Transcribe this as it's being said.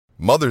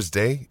Mother's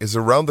Day is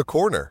around the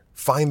corner.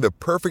 Find the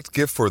perfect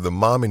gift for the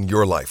mom in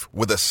your life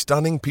with a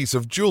stunning piece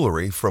of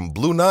jewelry from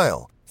Blue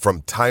Nile.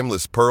 From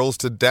timeless pearls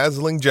to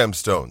dazzling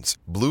gemstones,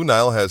 Blue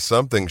Nile has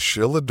something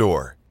she'll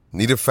adore.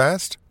 Need it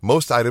fast?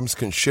 Most items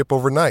can ship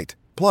overnight.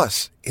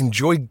 Plus,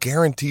 enjoy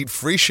guaranteed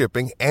free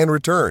shipping and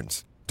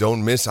returns.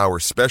 Don't miss our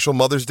special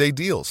Mother's Day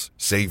deals.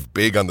 Save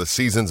big on the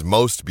season's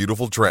most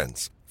beautiful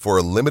trends. For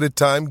a limited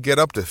time, get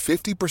up to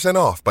 50%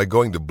 off by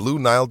going to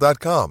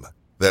BlueNile.com.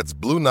 That's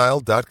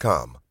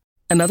BlueNile.com.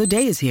 Another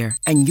day is here,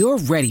 and you're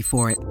ready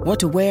for it. What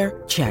to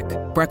wear? Check.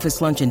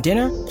 Breakfast, lunch, and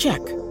dinner? Check.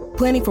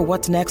 Planning for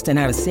what's next and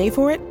how to save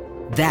for it?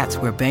 That's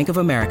where Bank of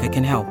America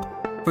can help.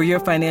 For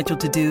your financial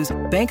to-dos,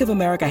 Bank of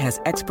America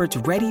has experts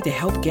ready to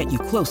help get you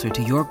closer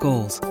to your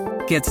goals.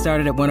 Get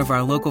started at one of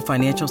our local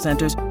financial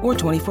centers or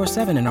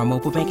 24/7 in our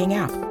mobile banking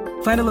app.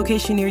 Find a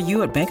location near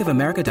you at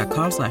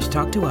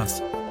bankofamerica.com/talktous.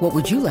 What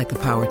would you like the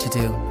power to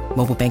do?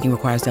 Mobile banking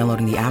requires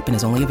downloading the app and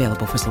is only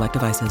available for select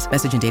devices.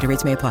 Message and data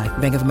rates may apply.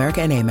 Bank of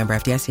America N.A., member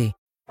FDIC.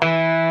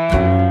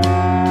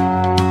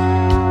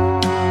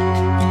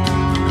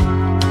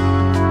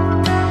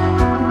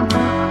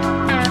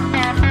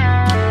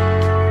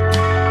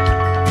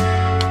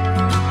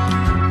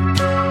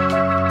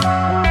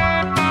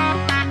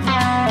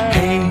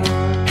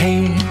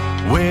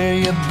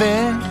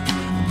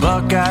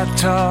 Buckeye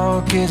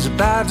Talk is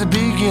about to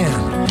begin.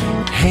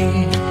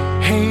 Hey,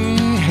 hey,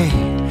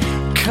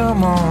 hey,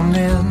 come on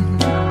in.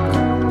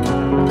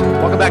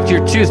 Welcome back to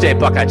your Tuesday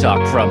Buckeye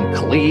Talk from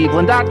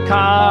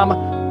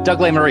Cleveland.com. Doug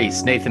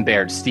Lesmerises, Nathan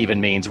Baird, Stephen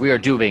Means. We are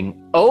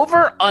doing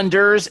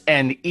over-unders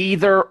and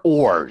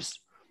either-ors.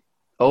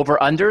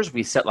 Over-unders,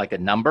 we set like a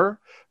number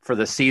for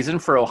the season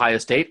for Ohio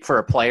State. For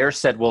a player,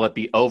 said, will it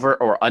be over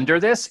or under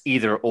this?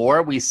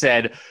 Either-or, we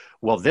said,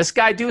 will this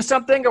guy do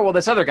something or will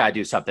this other guy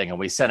do something? And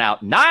we sent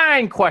out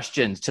 9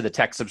 questions to the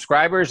tech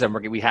subscribers, and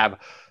we have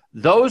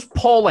those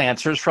poll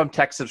answers from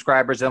tech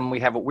subscribers, and we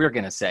have what we're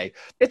going to say.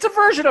 It's a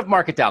version of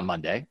Mark It Down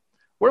Monday.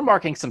 We're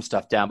marking some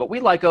stuff down, but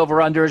we like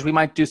over-unders. We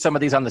might do some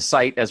of these on the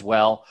site as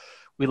well.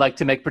 We like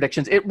to make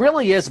predictions. It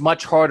really is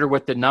much harder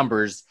with the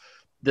numbers,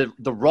 the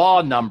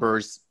raw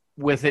numbers,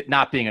 with it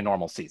not being a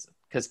normal season,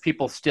 because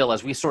people still,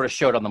 as we sort of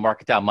showed on the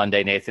Mark It Down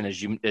Monday, Nathan,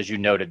 as you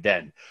noted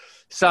then,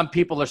 some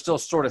people are still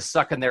sort of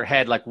stuck in their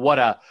head like, what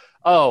a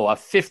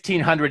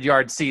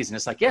 1,500-yard season.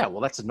 It's like, yeah,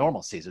 well, that's a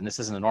normal season. This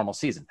isn't a normal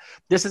season.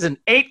 This is an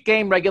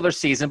 8-game regular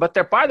season, but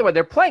by the way,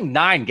 they're playing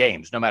 9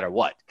 games no matter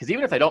what, because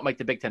even if they don't make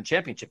the Big Ten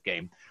championship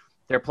game,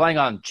 they're playing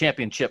on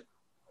championship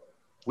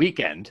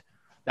weekend.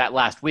 That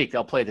last week,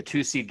 they'll play the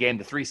 2-seed game,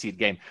 the 3-seed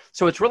game.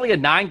 So it's really a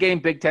 9-game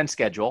Big Ten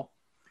schedule.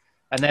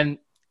 And then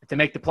if they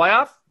make the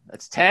playoff,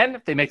 that's 10.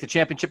 If they make the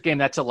championship game,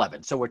 that's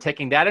 11. So we're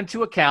taking that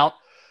into account.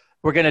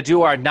 We're going to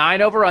do our 9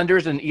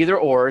 over-unders and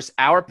either-ors,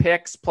 our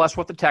picks, plus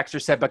what the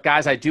texters said. But,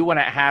 guys, I do want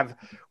to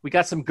we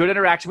got some good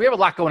interaction. We have a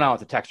lot going on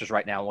with the texters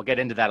right now, and we'll get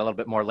into that a little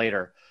bit more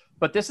later.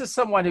 But this is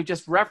someone who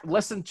just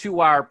listened to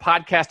our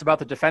podcast about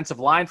the defensive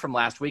line from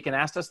last week and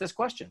asked us this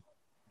question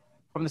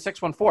from the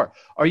 614.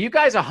 Are you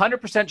guys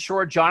 100%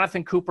 sure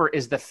Jonathan Cooper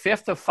is the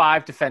 5th of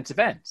 5 defensive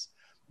ends?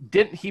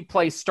 Didn't he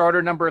play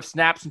starter number of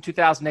snaps in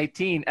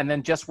 2018 and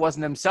then just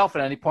wasn't himself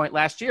at any point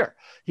last year?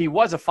 He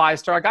was a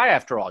 5-star guy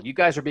after all. You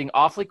guys are being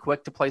awfully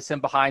quick to place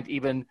him behind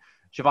even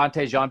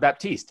Javonte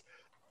Jean-Baptiste.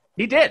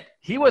 He did.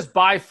 He was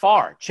by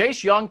far.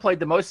 Chase Young played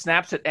the most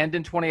snaps at end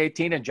in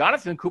 2018, and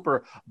Jonathan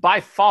Cooper by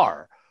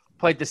far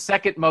played the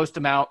second most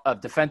amount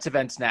of defensive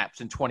end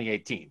snaps in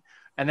 2018.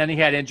 And then he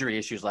had injury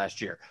issues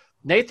last year.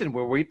 Nathan,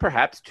 were we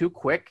perhaps too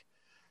quick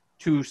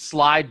to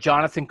slide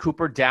Jonathan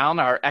Cooper down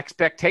our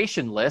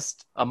expectation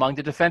list among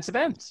the defensive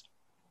ends?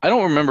 I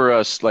don't remember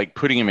us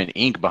putting him in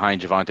ink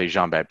behind Javonte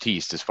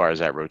Jean-Baptiste as far as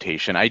that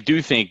rotation. I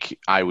do think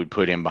I would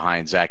put him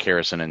behind Zach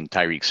Harrison and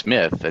Tyreek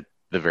Smith at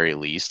the very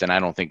least, and I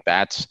don't think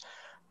that's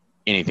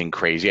anything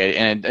crazy.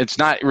 And it's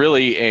not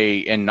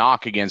really a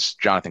knock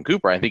against Jonathan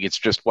Cooper. I think it's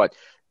just what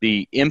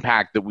the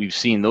impact that we've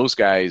seen those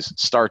guys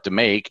start to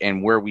make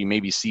and where we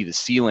maybe see the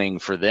ceiling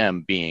for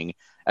them being,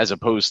 as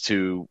opposed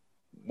to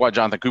what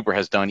Jonathan Cooper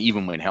has done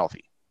even when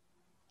healthy.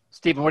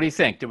 Stephen, what do you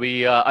think? Do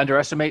we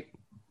underestimate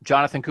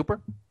Jonathan Cooper?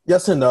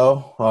 Yes and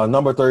no.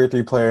 Number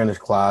 33 player in his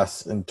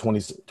class in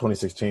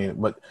 2016.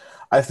 But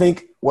I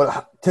think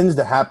what tends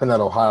to happen at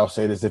Ohio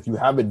State is if you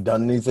haven't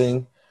done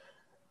anything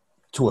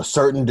to a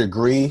certain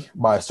degree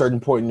by a certain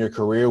point in your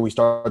career, we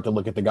start to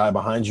look at the guy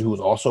behind you who's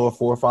also a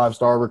 4 or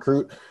 5-star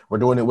recruit. We're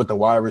doing it with the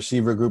wide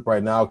receiver group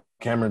right now.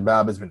 Cameron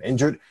Babb has been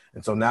injured.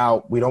 And so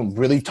now we don't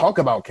really talk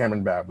about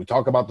Cameron Babb. We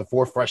talk about the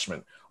 4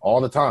 freshmen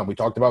all the time. We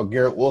talked about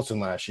Garrett Wilson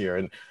last year.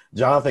 And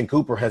Jonathan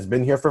Cooper has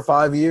been here for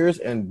 5 years,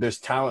 and there's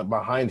talent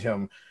behind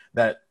him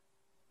that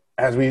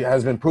has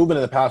been proven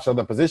in the past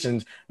other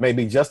positions may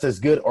be just as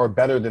good or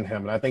better than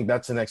him. And I think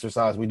that's an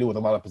exercise we do with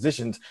a lot of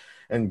positions.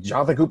 And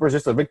Jonathan Cooper is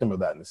just a victim of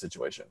that in this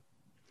situation.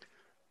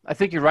 I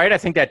think you're right. I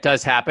think that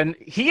does happen.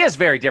 He is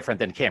very different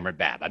than Cameron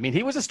Babb. I mean,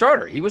 he was a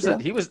starter. He was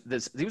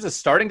a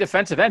starting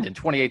defensive end in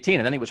 2018,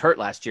 and then he was hurt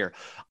last year.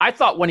 I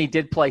thought when he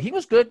did play, he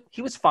was good.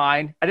 He was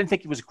fine. I didn't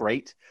think he was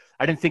great.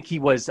 I didn't think he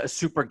was a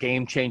super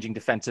game-changing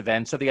defensive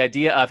end. So the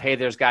idea of, hey,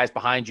 there's guys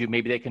behind you,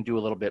 maybe they can do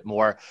a little bit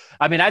more.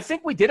 I mean, I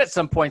think we did at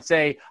some point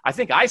say, I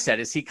think I said,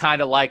 is he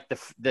kind of like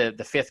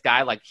the fifth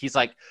guy? Like he's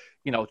like,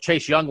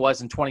 Chase Young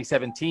was in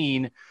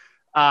 2017.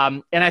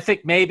 And I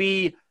think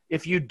maybe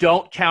if you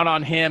don't count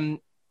on him,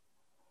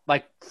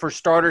 like for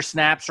starter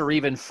snaps or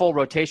even full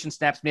rotation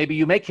snaps, maybe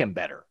you make him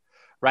better,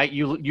 right?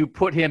 You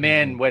put him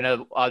in when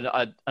an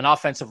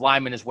offensive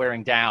lineman is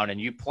wearing down, and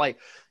you play,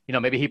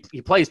 maybe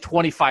he plays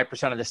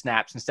 25% of the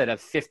snaps instead of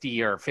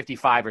 50 or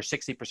 55 or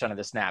 60% of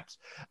the snaps,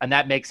 and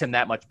that makes him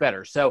that much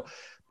better. So,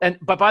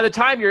 but by the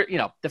time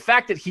the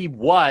fact that he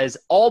was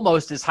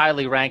almost as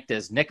highly ranked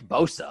as Nick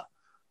Bosa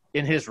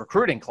in his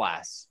recruiting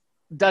class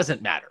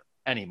doesn't matter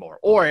anymore.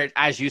 Or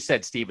as you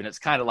said, Stephen, it's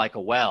kind of like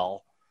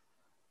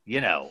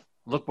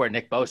look where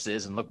Nick Bosa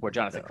is and look where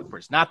Jonathan Cooper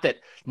is. Not that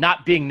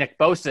not being Nick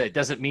Bosa, it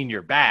doesn't mean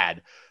you're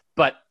bad,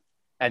 but,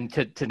 and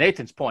to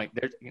Nathan's point,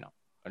 there's,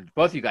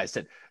 both of you guys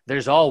said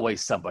there's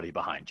always somebody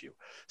behind you.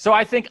 So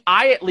I think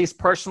at least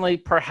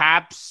personally,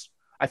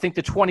 I think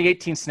the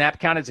 2018 snap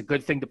count is a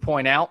good thing to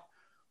point out.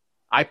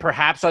 I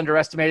perhaps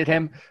underestimated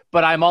him,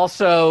 but I'm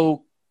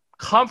also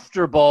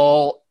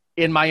comfortable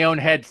in my own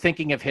head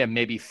thinking of him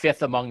maybe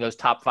fifth among those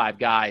top 5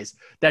 guys,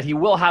 that he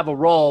will have a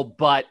role,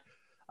 but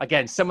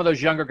again, some of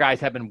those younger guys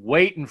have been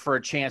waiting for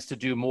a chance to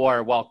do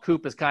more, while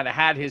Coop has kind of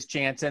had his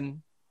chance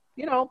and,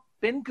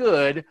 been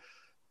good,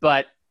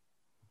 but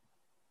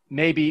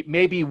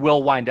maybe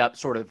we'll wind up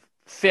sort of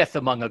fifth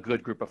among a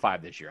good group of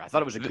 5 this year. I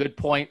thought it was a good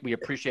point. We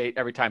appreciate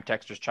every time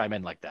texters chime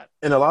in like that.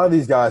 And a lot of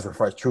these guys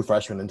were true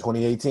freshmen in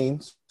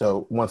 2018.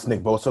 So once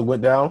Nick Bosa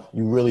went down,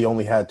 you really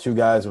only had 2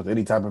 guys with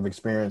any type of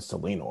experience to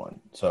lean on.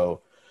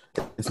 So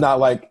it's not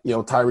like,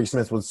 Tyreek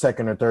Smith was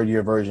second or third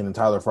year version and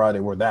Tyler Friday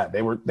were that.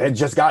 They had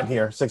just gotten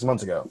here 6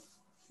 months ago.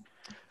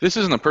 This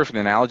isn't a perfect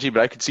analogy,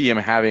 but I could see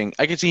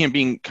him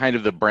being kind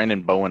of the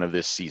Brandon Bowen of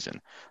this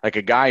season. Like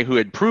a guy who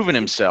had proven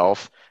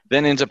himself,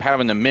 then ends up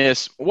having to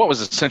miss what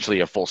was essentially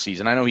a full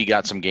season. I know he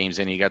got some games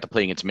in, he got to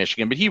play against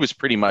Michigan, but he was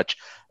pretty much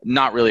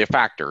not really a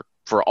factor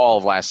for all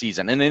of last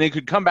season. And then he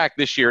could come back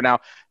this year. Now,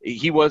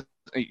 he was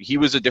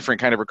a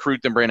different kind of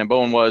recruit than Brandon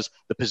Bowen was.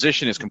 The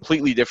position is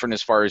completely different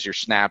as far as your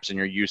snaps and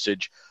your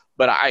usage.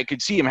 But I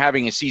could see him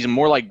having a season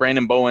more like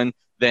Brandon Bowen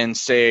than,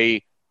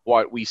 say,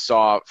 what we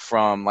saw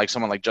from like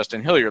someone like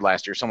Justin Hilliard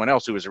last year, someone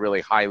else who was a really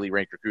highly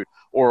ranked recruit,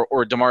 or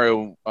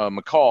Demario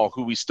McCall,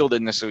 who we still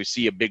didn't necessarily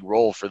see a big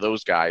role for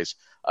those guys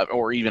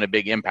or even a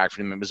big impact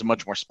for them. It was a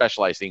much more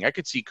specialized thing. I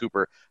could see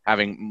Cooper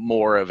having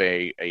more of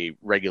a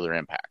regular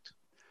impact.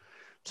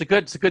 It's a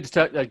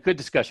good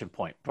discussion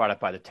point brought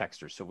up by the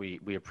texters, so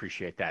we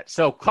appreciate that.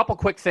 So a couple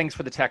quick things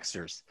for the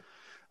texters.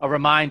 A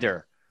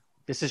reminder,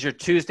 this is your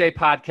Tuesday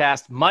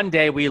podcast.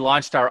 Monday, we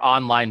launched our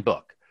online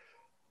book.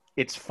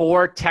 It's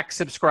for tech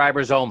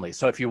subscribers only.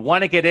 So if you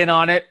want to get in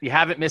on it, you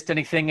haven't missed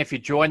anything. If you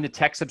join the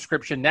tech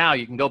subscription now,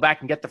 you can go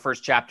back and get the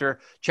first chapter.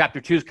 Chapter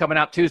 2 is coming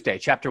out Tuesday.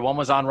 Chapter 1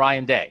 was on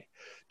Ryan Day.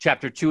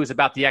 Chapter 2 is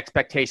about the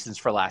expectations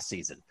for last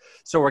season.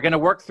 So we're going to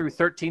work through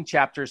 13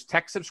 chapters,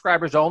 tech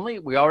subscribers only.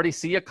 We already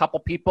see a couple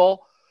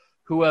people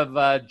who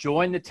have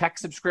joined the tech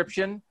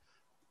subscription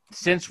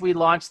since we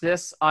launched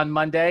this on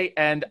Monday.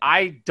 And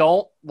I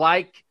don't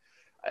like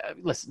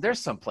listen, there's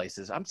some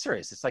places, I'm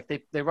serious. It's like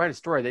they write a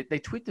story. They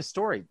tweet the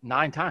story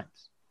 9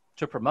 times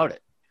to promote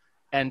it.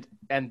 And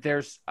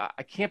there's,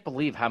 I can't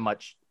believe how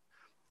much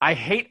I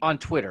hate on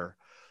Twitter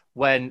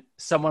when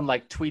someone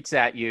like tweets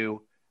at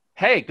you,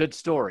 hey, good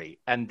story.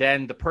 And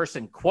then the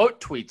person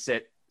quote tweets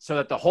it so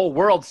that the whole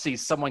world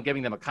sees someone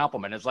giving them a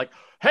compliment. It's like,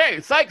 hey,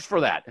 thanks for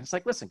that. And it's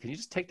like, listen, can you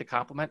just take the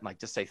compliment and like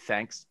just say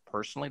thanks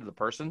personally to the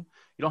person?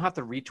 You don't have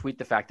to retweet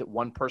the fact that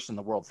one person in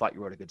the world thought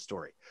you wrote a good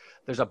story.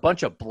 There's a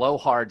bunch of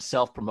blowhard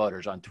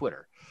self-promoters on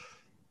Twitter,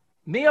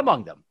 me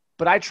among them.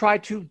 But I try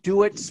to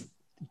do it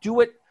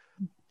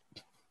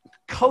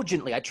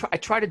cogently. I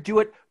try to do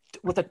it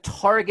with a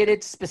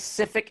targeted,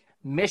 specific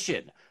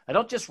mission. I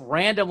don't just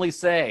randomly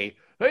say,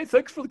 hey,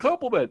 thanks for the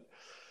compliment.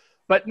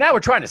 But now we're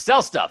trying to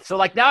sell stuff. So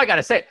like now I got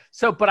to say it.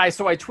 So I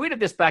tweeted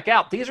this back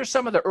out. These are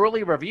some of the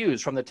early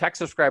reviews from the tech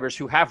subscribers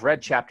who have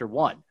read chapter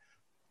 1.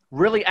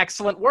 Really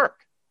excellent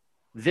work.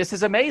 This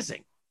is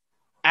amazing.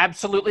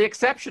 Absolutely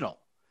exceptional.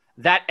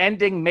 That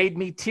ending made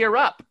me tear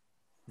up.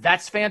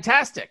 That's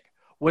fantastic.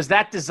 Was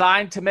that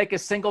designed to make a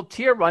single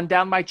tear run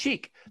down my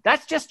cheek?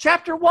 That's just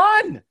chapter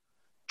 1.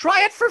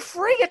 Try it for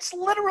free. It's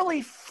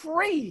literally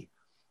free.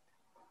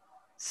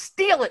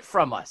 Steal it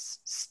from us.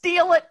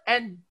 Steal it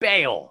and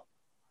bail.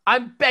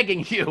 I'm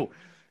begging you,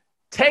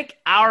 take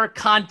our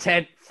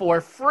content for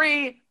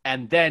free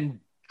and then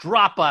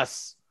drop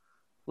us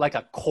like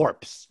a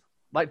corpse.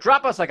 Like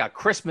drop us like a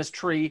Christmas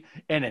tree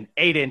in an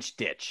 8-inch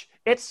ditch.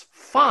 It's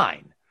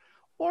fine.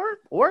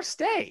 Or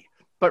stay.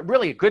 But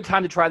really a good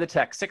time to try the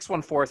tech,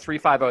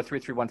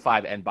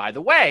 614-350-3315. And by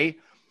the way,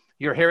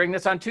 you're hearing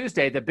this on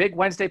Tuesday. The Big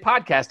Wednesday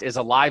podcast is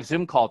a live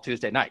Zoom call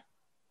Tuesday night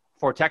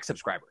for tech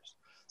subscribers.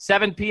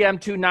 7 p.m.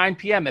 to 9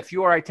 p.m. If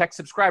you are a tech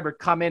subscriber,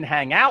 come in,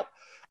 hang out.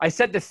 I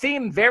said the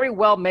theme very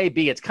well may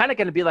be, it's kind of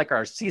going to be like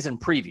our season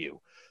preview,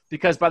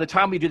 because by the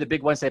time we do the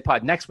Big Wednesday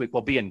pod next week,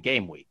 we'll be in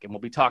game week, and we'll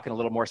be talking a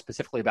little more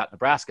specifically about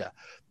Nebraska.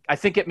 I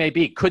think it may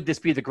be, could this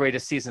be the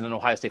greatest season in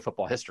Ohio State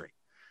football history?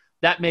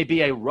 That may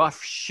be a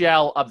rough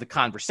shell of the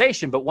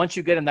conversation, but once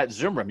you get in that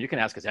Zoom room, you can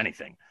ask us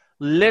anything,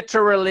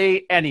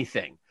 literally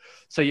anything.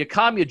 So you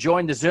come, you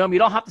join the Zoom. You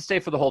don't have to stay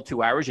for the whole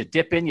 2 hours. You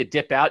dip in, you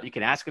dip out. You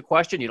can ask a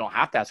question. You don't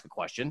have to ask a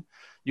question.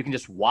 You can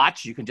just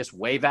watch. You can just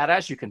wave at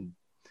us. You can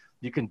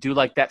do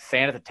like that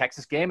fan at the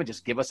Texas game and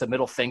just give us a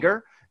middle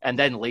finger and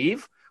then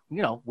leave.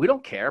 You know, we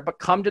don't care, but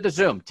come to the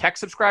Zoom. Tech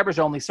subscribers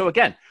only. So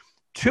again,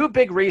 2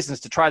 big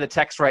reasons to try the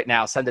text right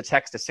now. Send a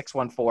text to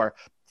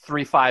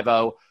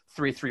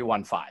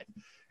 614-350-3315.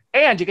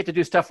 And you get to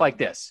do stuff like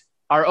this.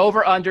 Our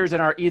over-unders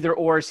and our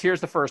either-ors.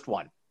 Here's the first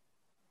one.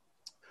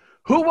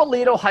 Who will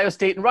lead Ohio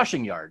State in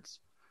rushing yards?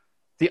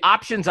 The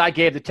options I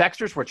gave the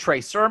texters were Trey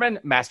Sermon,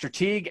 Master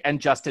Teague,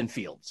 and Justin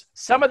Fields.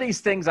 Some of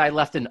these things I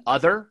left in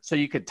other, so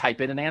you could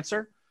type in an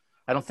answer.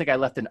 I don't think I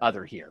left an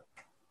other here.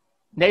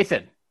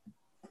 Nathan,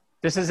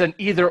 this is an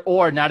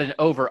either-or, not an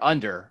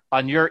over-under.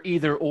 On your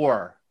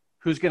either-or,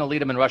 who's going to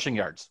lead them in rushing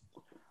yards?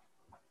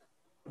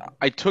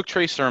 I took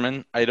Trey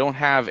Sermon. I don't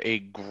have a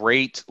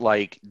great,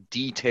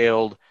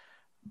 detailed,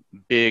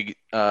 big,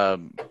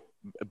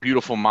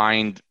 beautiful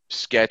mind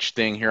sketch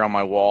thing here on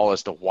my wall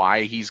as to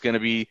why he's going to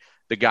be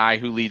the guy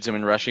who leads them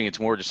in rushing. It's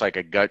more just like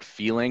a gut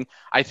feeling.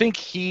 I think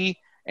he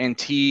and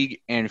Teague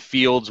and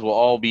Fields will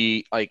all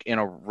be in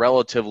a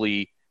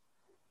relatively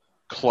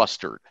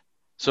clustered.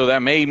 So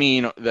that may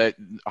mean that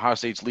Ohio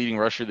State's leading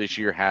rusher this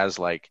year has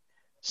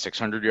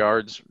 600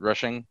 yards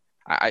rushing.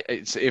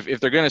 If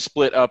they're going to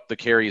split up the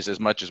carries as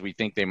much as we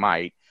think they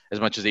might,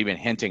 as much as they've been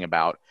hinting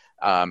about,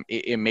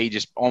 it may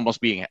just almost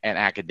be an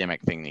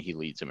academic thing that he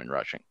leads them in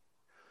rushing.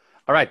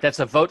 All right, that's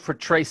a vote for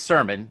Trey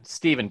Sermon.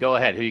 Steven, go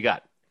ahead. Who you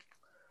got?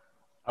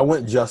 I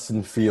went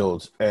Justin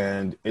Fields,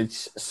 and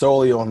it's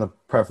solely on the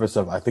preface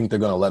of I think they're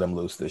going to let him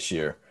loose this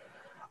year.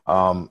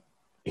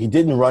 He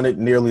didn't run it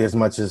nearly as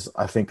much as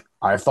I think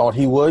I thought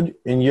he would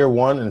in year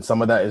one, and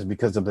some of that is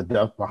because of the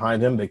depth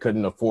behind him. They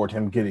couldn't afford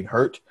him getting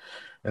hurt.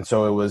 And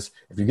so it was,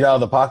 if you get out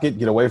of the pocket,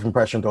 get away from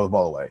pressure and throw the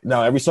ball away.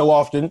 Now, every so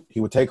often,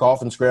 he would take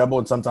off and scramble,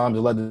 and sometimes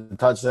it led to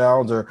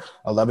touchdowns or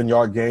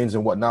 11-yard gains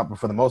and whatnot. But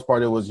for the most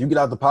part, it was you get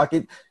out of the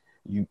pocket,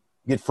 you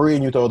get free,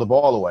 and you throw the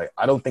ball away.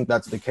 I don't think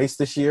that's the case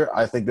this year.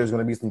 I think there's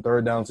going to be some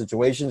third down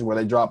situations where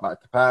they drop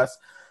back to pass.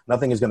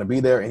 Nothing is going to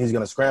be there, and he's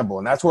going to scramble.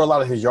 And that's where a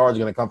lot of his yards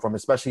are going to come from,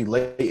 especially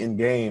late in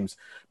games,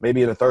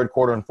 maybe in the third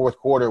quarter and fourth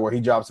quarter where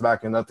he drops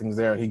back and nothing's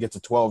there, and he gets a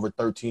 12 or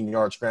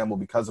 13-yard scramble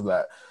because of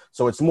that.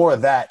 So it's more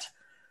of that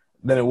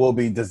than it will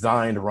be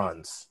designed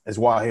runs is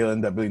why he'll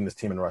end up leading this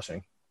team in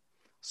rushing.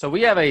 So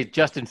we have a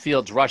Justin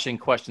Fields rushing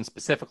question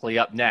specifically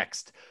up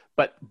next,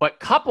 but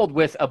coupled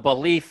with a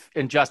belief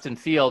in Justin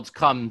Fields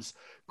comes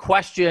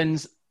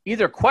questions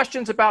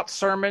about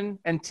Sermon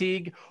and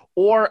Teague,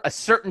 or a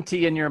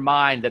certainty in your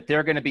mind that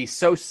they're going to be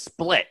so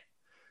split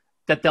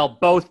that they'll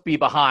both be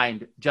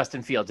behind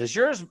Justin Fields.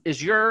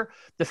 The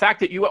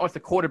fact that you went with the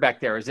quarterback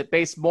there, is it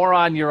based more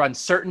on your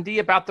uncertainty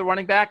about the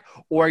running back,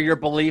 or your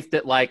belief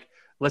that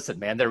listen,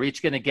 man, they're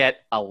each going to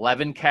get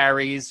 11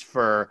 carries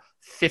for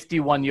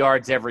 51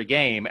 yards every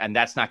game, and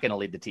that's not going to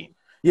lead the team?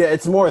 Yeah,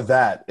 it's more of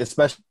that,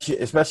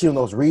 especially in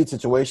those read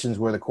situations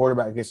where the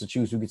quarterback gets to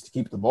choose who gets to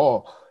keep the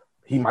ball.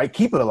 He might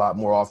keep it a lot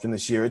more often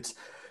this year.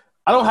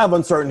 I don't have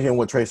uncertainty in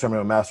what Trey Sermon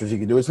and Masters he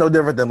can do. It's no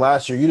different than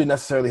last year. You didn't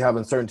necessarily have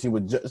uncertainty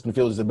with Justin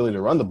Fields' ability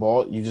to run the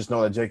ball. You just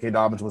know that J.K.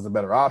 Dobbins was a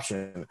better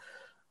option.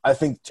 I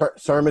think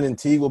Sermon and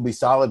Teague will be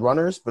solid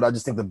runners, but I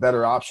just think the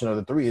better option of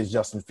the three is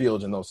Justin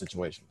Fields in those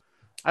situations.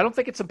 I don't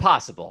think it's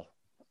impossible.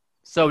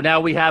 So now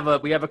we have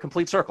a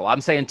complete circle.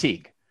 I'm saying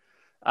Teague.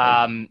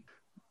 I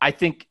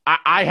think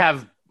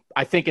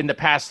in the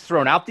past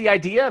thrown out the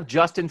idea of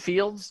Justin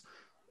Fields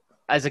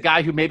as a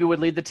guy who maybe would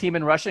lead the team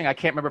in rushing. I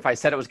can't remember if I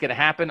said it was going to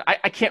happen.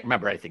 I can't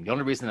remember anything. The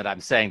only reason that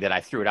I'm saying that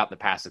I threw it out in the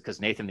past is because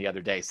Nathan the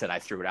other day said I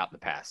threw it out in the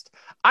past.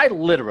 I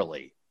love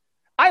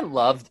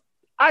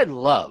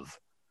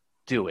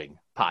doing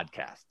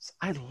podcasts.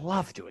 I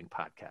love doing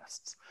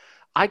podcasts.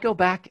 I go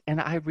back and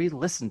I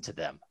re-listen to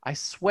them. I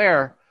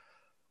swear,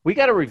 we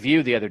got a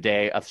review the other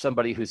day of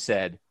somebody who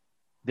said,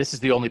 this is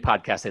the only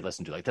podcast they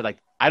listen to. They're like,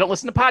 I don't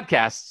listen to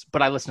podcasts,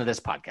 but I listen to this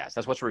podcast.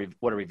 That's what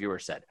a reviewer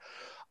said.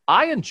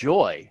 I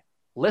enjoy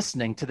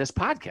listening to this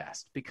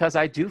podcast because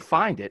I do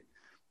find it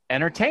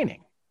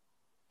entertaining.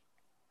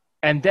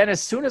 And then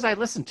as soon as I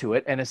listen to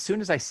it and as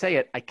soon as I say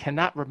it, I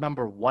cannot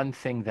remember one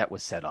thing that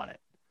was said on it.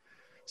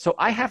 So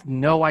I have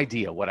no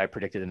idea what I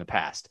predicted in the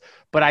past.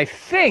 But I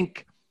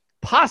think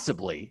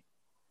possibly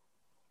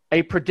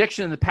a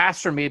prediction in the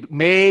past for me,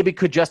 maybe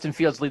could Justin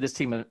Fields lead this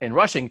team in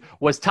rushing,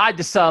 was tied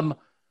to some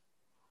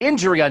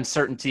injury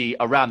uncertainty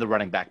around the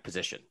running back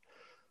position.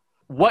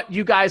 what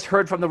you guys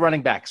heard from the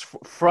running backs,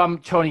 from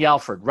Tony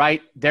Alford,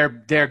 right?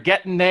 They're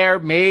getting there.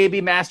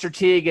 Maybe Master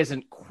Teague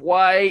isn't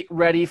quite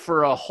ready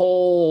for a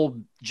whole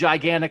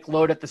gigantic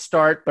load at the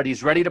start, but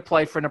he's ready to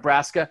play for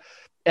Nebraska.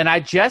 And I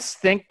just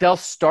think they'll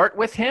start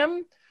with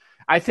him.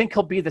 I think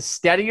he'll be the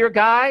steadier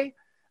guy.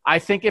 I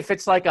think if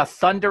it's like a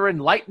thunder and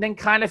lightning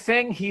kind of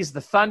thing, he's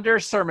the thunder,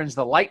 Sermon's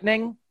the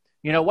lightning.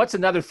 You know, what's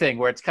another thing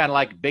where it's kind of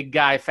like big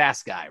guy,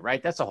 fast guy,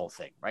 right? That's a whole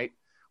thing, right?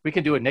 We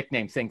can do a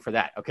nickname thing for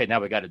that. Okay, now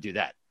we got to do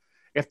that.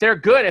 If they're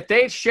good, if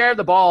they share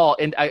the ball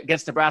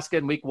against Nebraska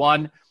in week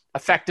 1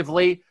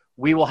 effectively,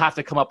 we will have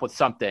to come up with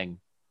something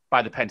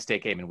by the Penn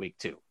State game in week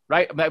 2,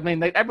 right? I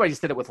mean, everybody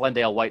just did it with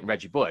Lendale White and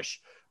Reggie Bush,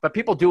 but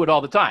people do it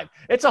all the time.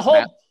 It's a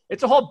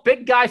whole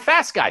big guy,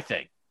 fast guy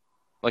thing.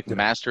 Like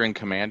Master and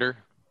Commander?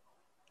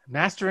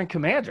 Master and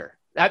Commander.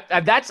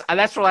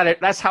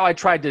 That's how I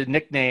tried to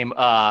nickname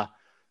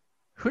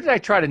who did I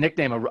try to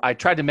nickname? I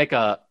tried to make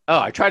Raekwon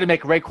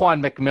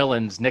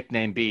McMillan's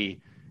nickname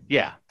be,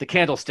 the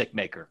Candlestick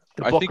Maker,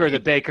 the Booker, the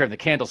Baker, and the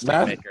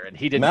Candlestick Maker. And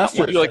he didn't.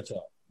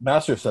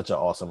 Master is such an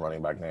awesome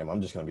running back name.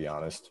 I'm just going to be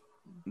honest.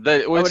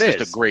 It's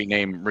just a great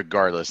name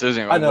regardless.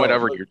 Isn't it?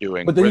 Whatever you're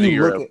doing. But then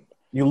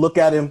you look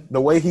at him,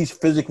 the way he's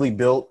physically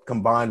built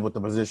combined with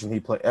the position he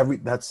played,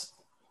 that's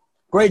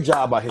great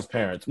job by his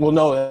parents. Well,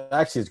 no,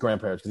 actually his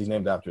grandparents, because he's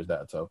named after his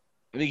dad. So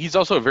I think he's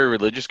also a very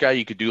religious guy.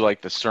 You could do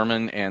like the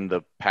sermon and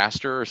the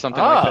pastor or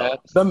something like that.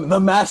 The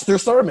master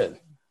sermon.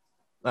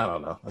 I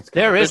don't know.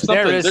 There's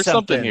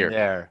something here.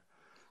 There.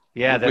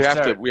 Yeah,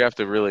 we have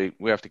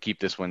to keep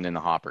this one in the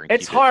hopper.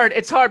 It's hard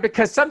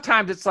because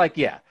sometimes it's like,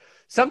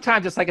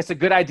 it's a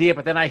good idea,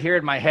 but then I hear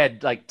in my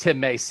head like Tim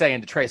May saying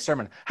to Trey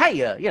Sermon,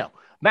 "Hey,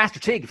 Master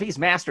Teague, if he's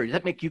master, does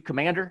that make you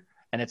commander?"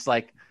 And it's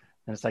like,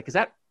 is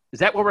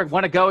that where we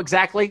want to go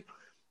exactly?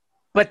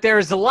 But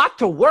there's a lot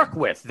to work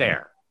with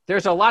there.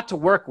 There's a lot to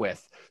work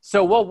with.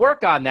 So we'll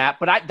work on that.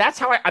 But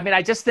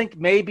I just think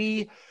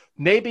maybe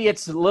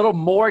it's a little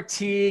more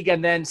Teague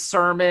and then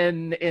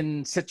Sermon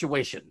in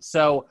situations.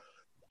 So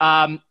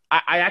I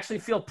actually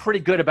feel pretty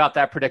good about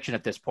that prediction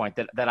at this point,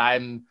 that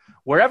I'm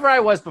wherever I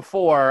was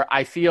before.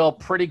 I feel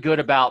pretty good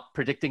about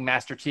predicting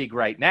Master Teague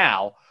right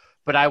now.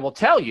 But I will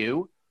tell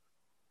you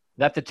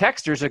that the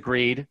texters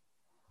agreed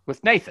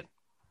with Nathan.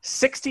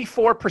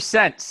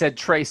 64% said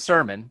Trey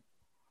Sermon,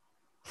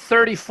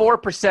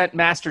 34%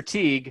 Master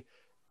Teague,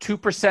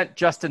 2%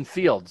 Justin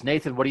Fields.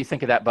 Nathan, what do you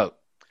think of that vote?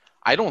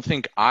 I don't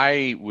think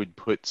I would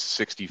put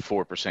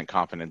 64%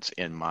 confidence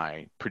in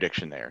my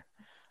prediction there.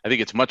 I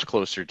think it's much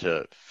closer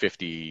to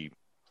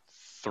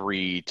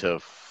 53 to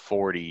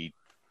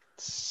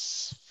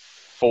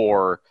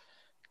 44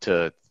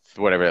 to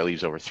whatever that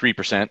leaves over,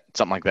 3%,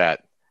 something like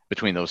that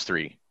between those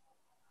three.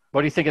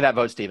 What do you think of that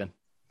vote, Stephen?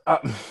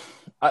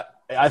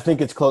 I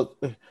think it's close.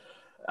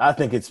 I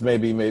think it's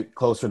maybe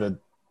closer to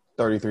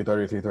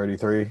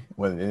 33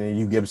 when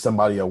you give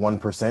somebody a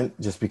 1%,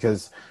 just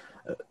because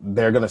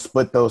they're going to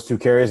split those two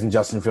carries and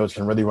Justin Fields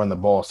can really run the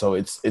ball. So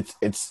it's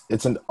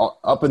an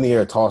up in the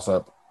air toss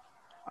up.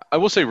 I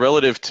will say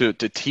relative to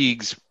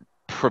Teague's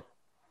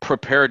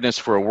preparedness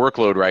for a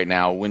workload right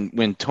now,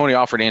 when Tony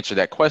Alford answered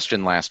that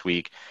question last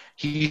week,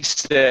 he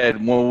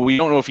said, well, we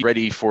don't know if he's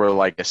ready for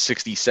like a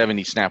 60,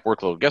 70 snap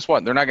workload. Guess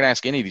what? They're not going to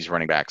ask any of these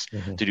running backs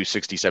to do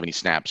 60, 70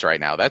 snaps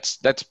right now. That's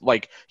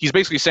like, he's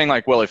basically saying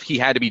like, well, if he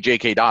had to be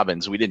J.K.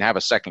 Dobbins, we didn't have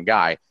a second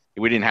guy,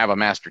 we didn't have a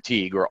Master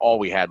Teague, or all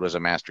we had was a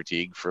Master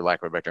Teague, for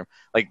lack of a better term,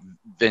 like,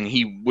 then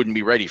he wouldn't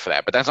be ready for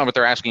that. But that's not what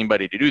they're asking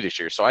anybody to do this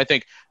year. So I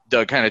think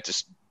Doug kind of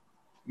just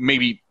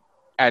maybe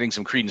adding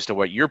some credence to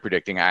what you're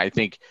predicting, I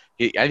think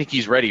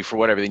he's ready for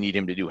whatever they need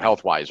him to do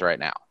health-wise right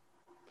now.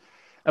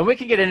 And we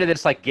can get into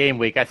this like game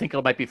week. I think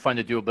it might be fun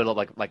to do a bit of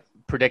like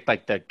predict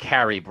like the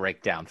carry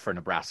breakdown for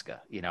Nebraska.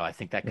 I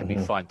think that could be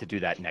fun to do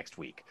that next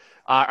week.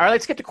 All right,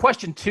 let's get to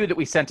question 2 that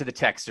we sent to the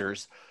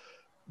texters.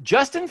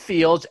 Justin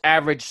Fields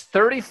averaged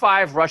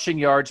 35 rushing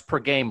yards per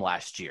game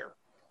last year.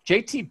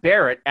 JT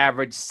Barrett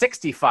averaged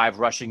 65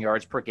 rushing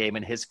yards per game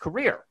in his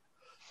career.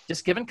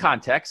 Just given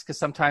context, because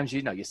sometimes,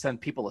 you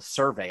send people a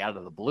survey out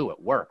of the blue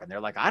at work, and they're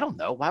like, I don't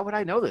know. Why would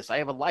I know this? I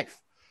have a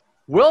life.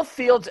 Will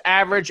Fields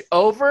average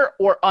over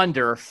or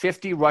under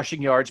 50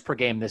 rushing yards per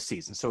game this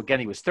season? So, again,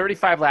 he was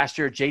 35 last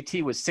year.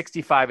 JT was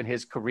 65 in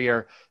his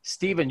career.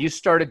 Steven, you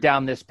started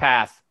down this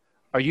path.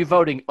 Are you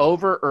voting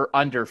over or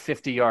under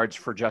 50 yards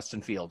for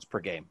Justin Fields per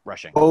game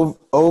rushing?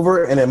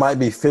 Over, and it might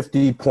be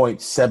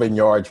 50.7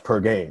 yards per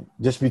game,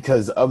 just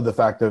because of the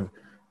fact of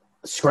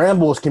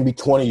scrambles can be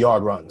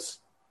 20-yard runs.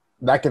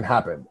 That can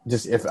happen.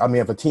 Just if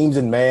a team's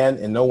in man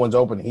and no one's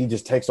open, he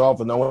just takes off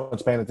and no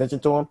one's paying attention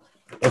to him.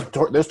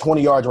 There's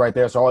 20 yards right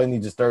there, so all he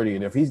needs is 30.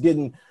 And if he's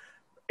getting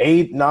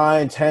 8,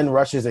 9, 10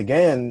 rushes a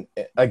game,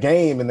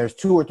 and there's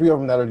 2 or 3 of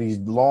them that are these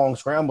long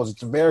scrambles,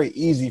 it's very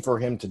easy for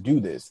him to do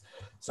this.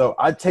 So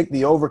I'd take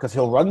the over because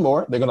he'll run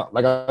more. They're gonna,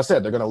 like I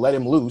said, they're gonna let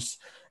him loose.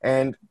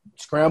 And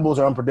scrambles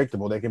are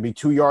unpredictable. They can be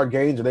 2-yard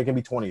gains or they can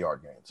be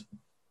 20-yard gains.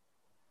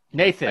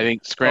 Nathan, I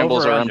think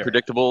scrambles over are under.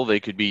 unpredictable. They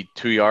could be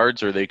 2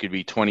 yards or they could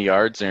be 20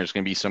 yards. And there's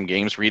going to be some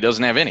games where he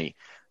doesn't have any.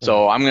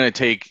 So I'm going to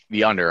take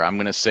the under. I'm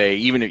going to say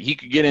even if he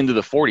could get into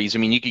the 40s, I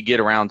mean, you could get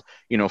around,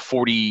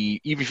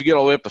 40, even if you get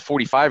all the way up to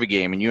 45 a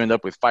game and you end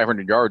up with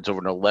 500 yards over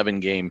an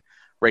 11-game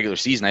regular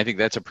season, I think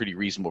that's a pretty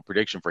reasonable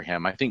prediction for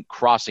him. I think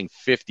crossing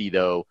 50,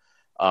 though,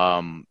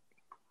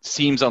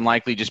 seems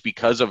unlikely just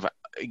because of,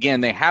 again,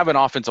 they have an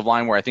offensive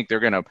line where I think they're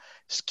going to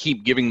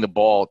keep giving the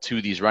ball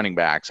to these running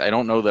backs. I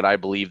don't know that I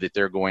believe that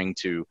they're going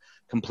to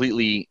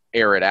completely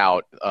air it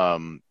out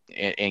and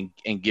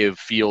give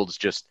Fields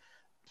just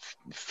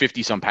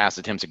 50-some pass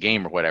attempts a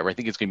game or whatever. I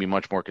think it's going to be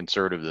much more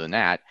conservative than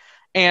that.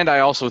 And I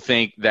also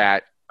think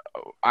that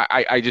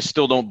I just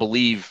still don't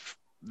believe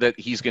that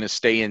he's going to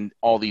stay in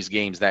all these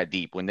games that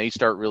deep. When they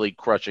start really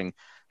crushing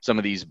some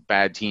of these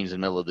bad teams in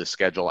the middle of this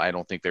schedule, I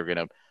don't think they're going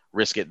to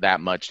risk it that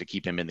much to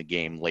keep him in the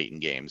game late in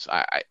games.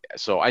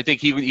 So I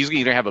think he's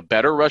going to have a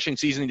better rushing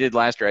season he did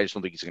last year. I just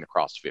don't think he's going to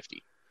cross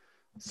 50.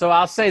 So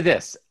I'll say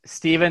this,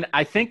 Steven,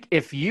 I think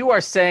if you are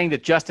saying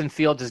that Justin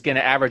Fields is going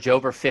to average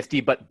over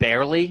 50, but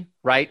barely,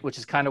 right, which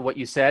is kind of what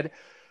you said,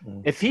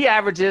 if he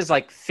averages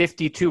like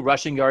 52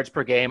 rushing yards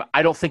per game,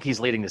 I don't think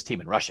he's leading this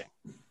team in rushing.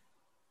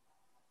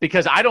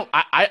 Because I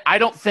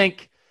don't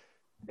think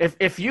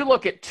if you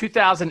look at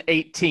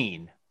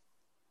 2018,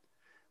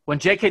 when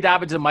J.K.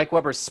 Dobbins and Mike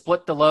Weber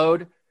split the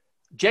load,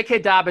 J.K.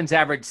 Dobbins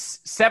averaged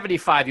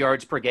 75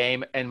 yards per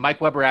game and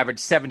Mike Weber averaged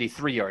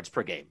 73 yards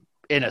per game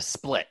in a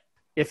split.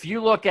 If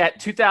you look at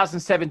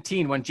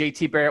 2017, when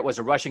J.T. Barrett was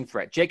a rushing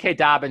threat, J.K.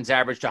 Dobbins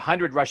averaged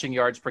 100 rushing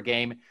yards per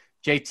game.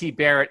 J.T.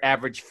 Barrett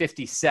averaged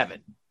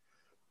 57.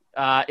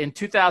 In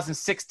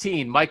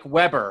 2016, Mike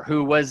Weber,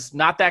 who was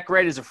not that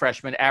great as a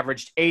freshman,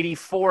 averaged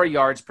 84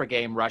 yards per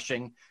game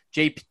rushing.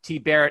 J.T.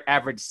 Barrett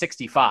averaged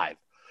 65.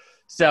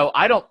 So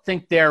I don't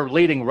think their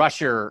leading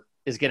rusher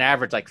is going to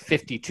average like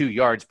 52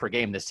 yards per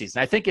game this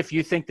season. I think if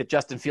you think that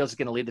Justin Fields is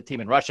going to lead the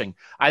team in rushing,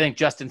 I think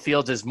Justin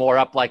Fields is more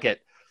up like at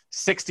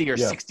 60 or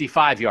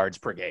 65 yards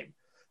per game.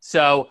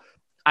 So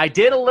I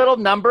did a little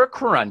number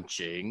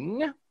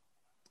crunching.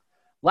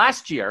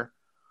 Last year,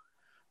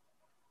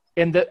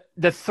 in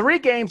the 3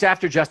 games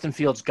after Justin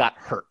Fields got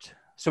hurt,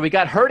 so he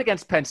got hurt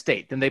against Penn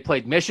State. Then they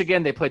played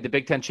Michigan. They played the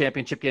Big Ten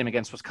championship game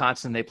against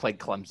Wisconsin. They played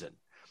Clemson.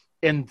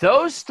 In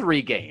those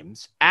 3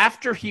 games,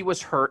 after he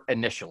was hurt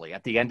initially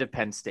at the end of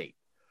Penn State,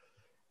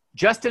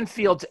 Justin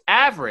Fields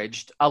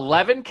averaged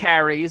 11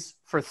 carries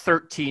for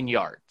 13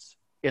 yards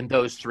in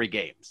those 3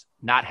 games.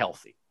 Not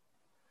healthy.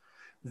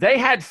 They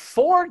had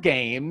 4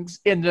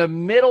 games in the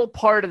middle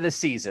part of the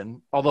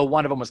season, although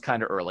one of them was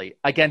kind of early,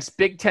 against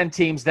Big Ten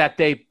teams that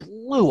they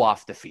blew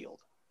off the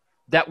field,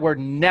 that were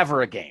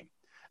never a game,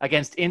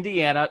 against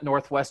Indiana,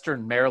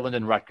 Northwestern, Maryland,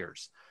 and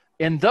Rutgers.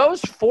 In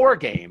those 4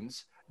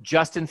 games,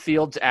 Justin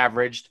Fields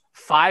averaged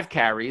 5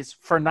 carries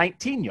for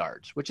 19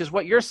 yards, which is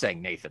what you're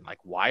saying, Nathan. Like,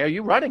 why are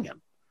you running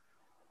him?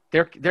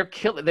 They're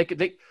killing.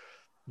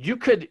 You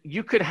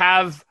could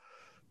have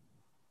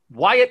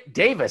Wyatt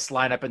Davis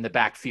line up in the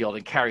backfield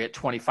and carry it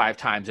 25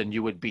 times and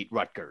you would beat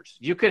Rutgers.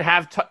 You could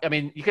have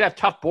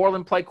Tuff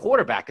Borland play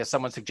quarterback, as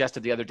someone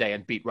suggested the other day,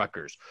 and beat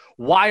Rutgers.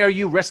 Why are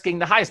you risking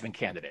the Heisman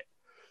candidate?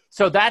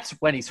 So that's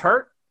when he's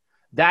hurt.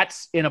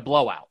 That's in a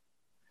blowout.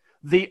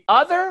 The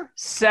other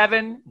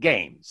 7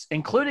 games,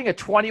 including a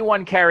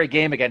 21-carry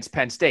game against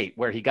Penn State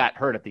where he got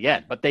hurt at the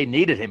end, but they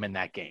needed him in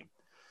that game.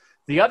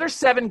 The other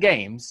 7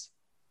 games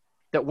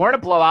that weren't a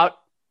blowout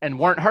and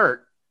weren't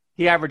hurt,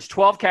 he averaged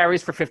 12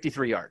 carries for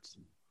 53 yards.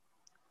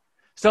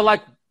 So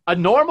like a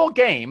normal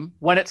game,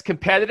 when it's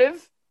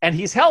competitive and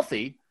he's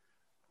healthy,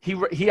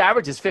 he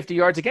averages 50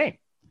 yards a game.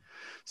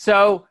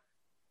 So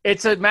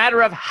it's a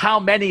matter of how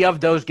many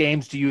of those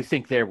games do you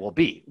think there will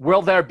be?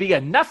 Will there be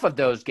enough of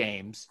those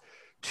games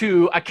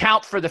to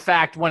account for the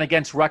fact when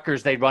against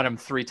Rutgers they run him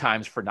 3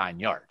 times for 9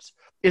 yards?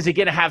 Is he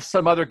going to have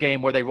some other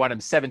game where they run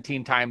him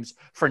 17 times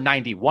for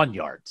 91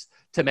 yards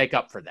to make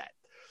up for that?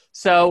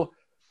 So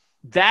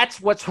that's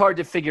what's hard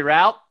to figure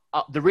out.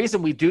 The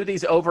reason we do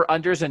these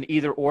over-unders and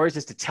either-ors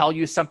is to tell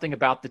you something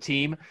about the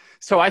team.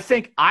 So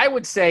I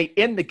would say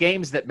in the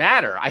games that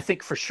matter, I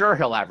think for sure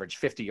he'll average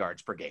 50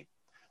 yards per game.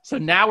 So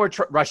now we're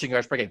rushing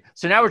yards per game.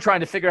 So now we're trying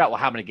to figure out, well,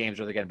 how many games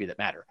are there going to be that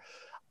matter?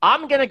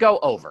 I'm going to go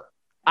over.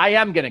 I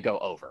am going to go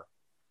over.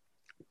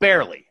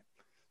 Barely.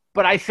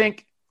 But I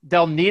think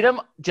they'll need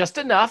him just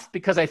enough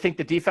because I think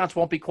the defense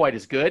won't be quite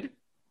as good.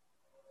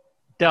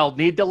 They'll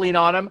need to lean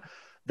on him.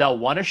 They'll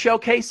want to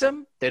showcase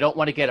him. They don't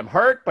want to get him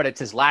hurt, but it's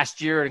his last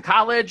year in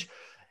college.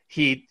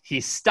 He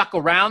stuck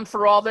around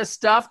for all this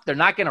stuff. They're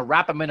not going to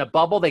wrap him in a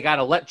bubble. They got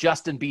to let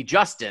Justin be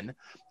Justin.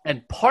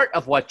 And part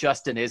of what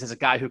Justin is a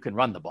guy who can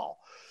run the ball.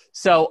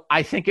 So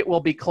I think it will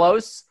be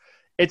close.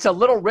 It's a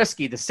little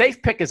risky. The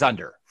safe pick is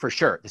under, for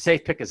sure. The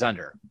safe pick is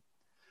under.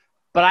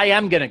 But I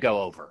am going to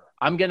go over.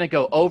 I'm going to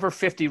go over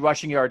 50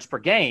 rushing yards per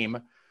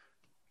game.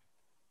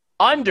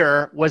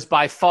 Under was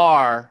by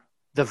far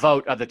the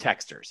vote of the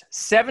texters.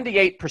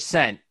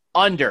 78%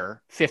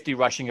 under 50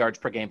 rushing yards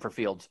per game for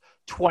Fields.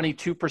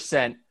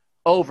 22%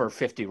 over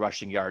 50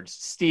 rushing yards.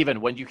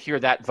 Steven, when you hear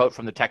that vote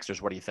from the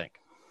texters, what do you think?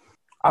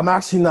 I'm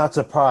actually not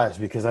surprised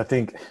because I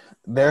think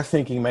their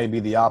thinking may be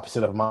the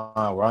opposite of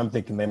mine, where I'm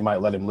thinking they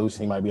might let him loose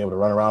and he might be able to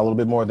run around a little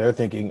bit more. They're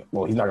thinking,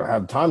 well, he's not going to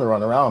have time to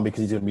run around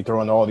because he's going to be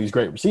throwing to all these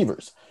great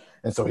receivers.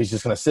 And so he's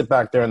just going to sit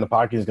back there in the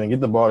pocket. He's going to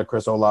get the ball to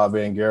Chris Olave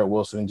and Garrett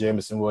Wilson and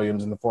Jameson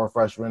Williams and the 4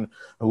 freshmen,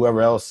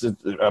 whoever else,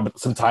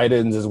 some tight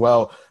ends as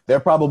well. They're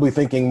probably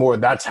thinking more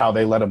that's how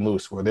they let him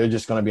loose, where they're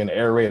just going to be an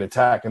air raid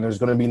attack, and there's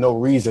going to be no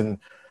reason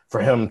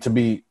for him to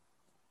be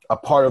a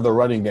part of the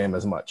running game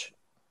as much.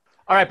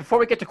 All right, before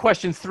we get to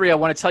question 3, I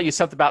want to tell you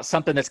something about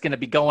something that's going to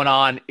be going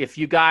on. If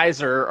you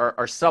guys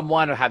are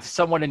someone or have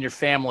someone in your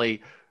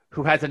family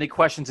who has any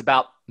questions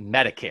about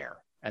Medicare,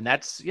 and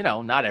that's,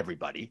 not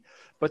everybody,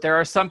 but there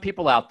are some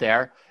people out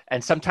there,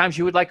 and sometimes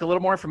you would like a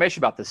little more information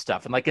about this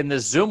stuff. And like in the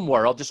Zoom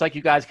world, just like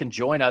you guys can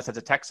join us as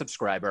a tech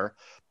subscriber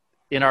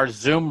in our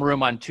Zoom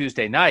room on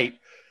Tuesday night,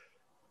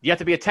 you have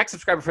to be a tech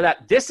subscriber for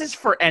that. This is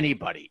for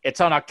anybody. It's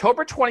on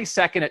October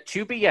 22nd at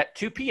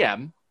 2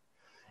 p.m.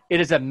 It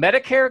is a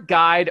Medicare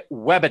Guide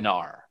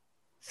webinar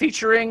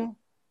featuring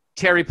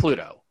Terry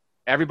Pluto.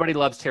 Everybody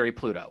loves Terry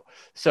Pluto.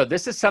 So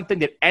this is something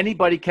that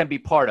anybody can be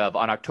part of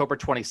on October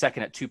 22nd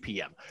at 2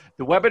 p.m.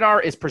 The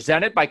webinar is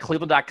presented by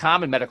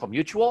Cleveland.com and Medical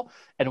Mutual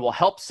and will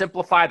help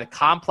simplify the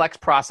complex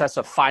process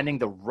of finding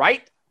the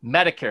right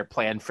Medicare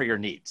plan for your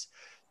needs.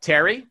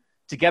 Terry,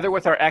 together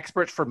with our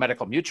experts for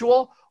Medical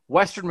Mutual,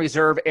 Western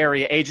Reserve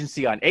Area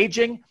Agency on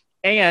Aging,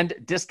 and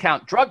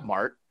Discount Drug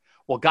Mart,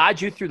 will guide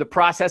you through the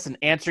process and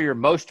answer your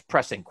most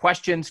pressing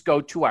questions.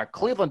 Go to our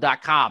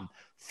Cleveland.com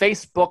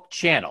Facebook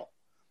channel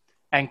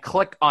and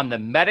click on the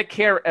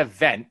Medicare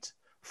event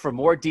for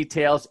more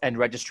details and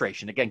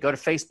registration. Again, go to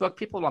Facebook.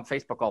 People are on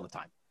Facebook all the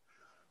time.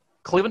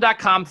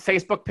 Cleveland.com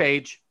Facebook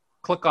page.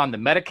 Click on the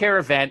Medicare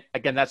event.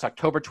 Again, that's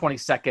October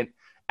 22nd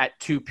at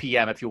 2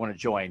 p.m. if you want to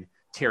join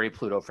Terry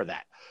Pluto for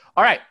that.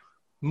 All right.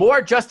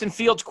 More Justin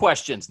Fields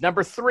questions.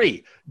 Number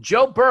 3,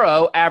 Joe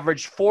Burrow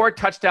averaged 4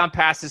 touchdown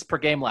passes per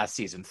game last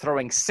season,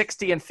 throwing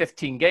 60 in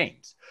 15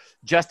 games.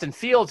 Justin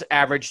Fields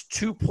averaged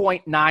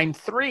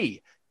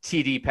 2.93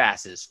 TD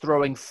passes,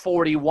 throwing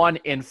 41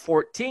 in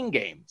 14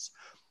 games.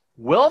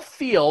 Will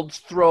Fields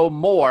throw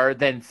more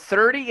than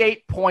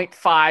 38.5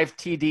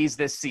 TDs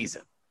this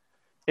season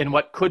in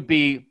what could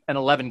be an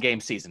 11-game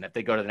season if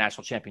they go to the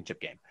national championship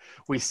game?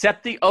 We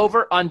set the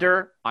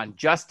over-under on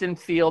Justin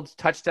Fields'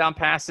 touchdown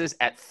passes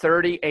at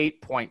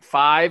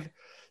 38.5.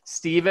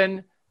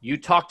 Steven, you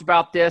talked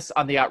about this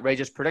on the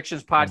Outrageous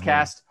Predictions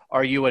podcast. Mm-hmm.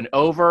 Are you an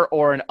over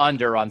or an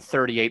under on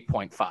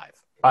 38.5?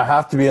 I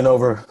have to be an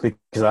over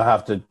because I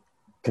have to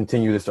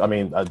continue this. I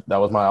mean, that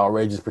was my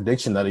outrageous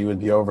prediction that he would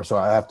be over, so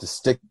I have to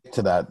stick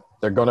to that.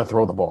 They're going to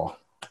throw the ball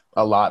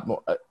a lot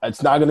more.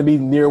 It's not going to be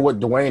near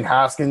what Dwayne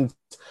Haskins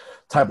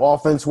type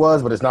offense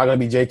was, but it's not going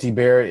to be JT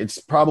Barrett. It's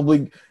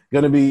probably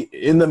going to be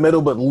in the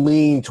middle, but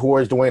lean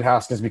towards Dwayne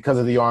Haskins because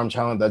of the arm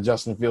talent that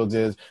Justin Fields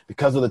is,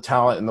 because of the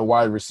talent in the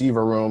wide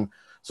receiver room.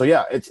 So,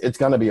 yeah, it's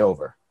going to be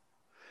over.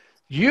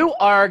 You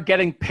are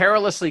getting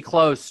perilously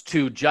close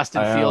to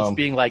Justin Fields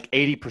being like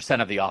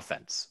 80% of the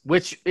offense,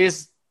 which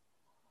is,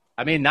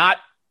 I mean, not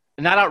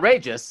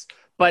outrageous,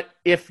 but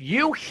if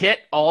you hit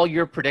all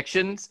your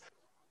predictions,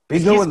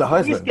 he's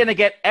going to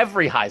get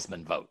every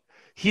Heisman vote.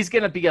 He's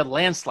going to be a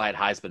landslide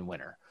Heisman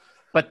winner.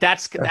 But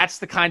that's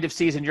the kind of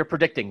season you're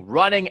predicting,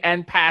 running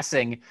and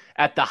passing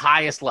at the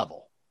highest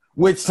level.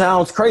 Which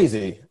sounds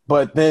crazy,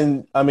 but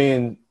then, I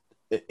mean,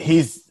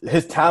 his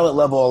talent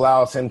level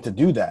allows him to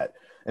do that.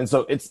 And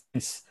so it's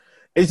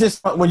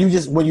just when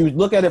you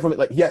look at it from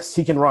like, yes,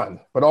 he can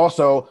run, but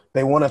also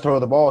they want to throw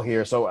the ball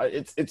here. So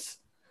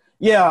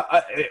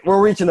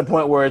we're reaching the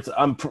point where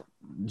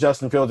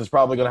Justin Fields is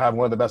probably going to have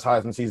one of the best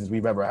Heisman seasons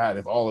we've ever had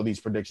if all of these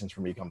predictions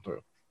for me come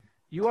through.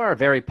 You are a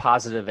very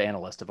positive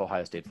analyst of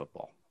Ohio State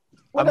football.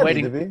 Well, I'm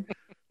waiting. Need to be.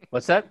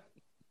 What's that?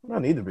 I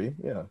need to be,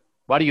 yeah.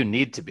 Why do you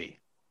need to be?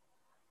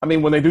 I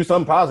mean, when they do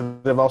something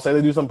positive, I'll say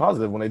they do something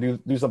positive. When they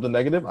do something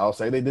negative, I'll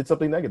say they did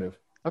something negative.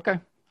 Okay.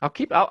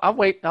 I'll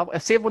wait. I'll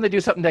see if when they do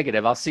something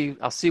negative. I'll see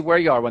where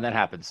you are when that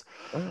happens.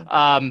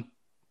 I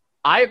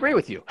agree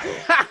with you.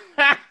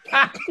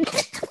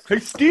 Hey,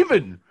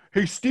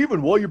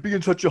 Steven, why are you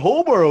being such a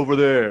homer over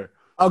there?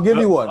 I'll give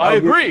you one. I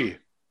agree.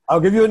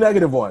 I'll give you a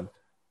negative one.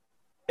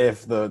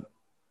 If the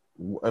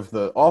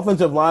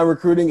offensive line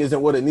recruiting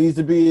isn't what it needs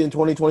to be in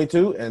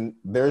 2022 and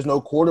there's no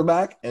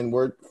quarterback and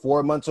we're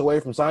 4 months away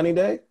from signing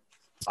day,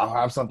 I'll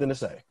have something to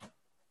say.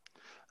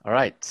 All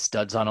right.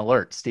 Studs on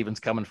alert.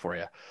 Steven's coming for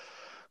you.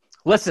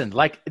 Listen,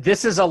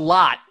 this is a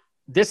lot.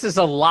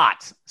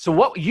 So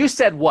what you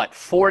said,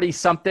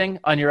 40-something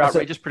on your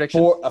outrageous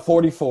prediction?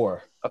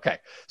 44. Okay.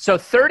 So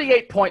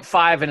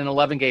 38.5 in an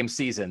 11-game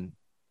season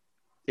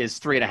is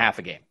 3.5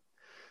 a game.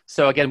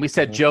 So, again, we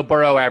said Joe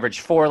Burrow averaged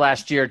 4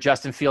 last year.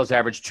 Justin Fields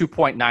averaged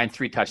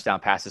 2.93 touchdown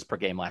passes per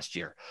game last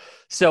year.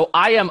 So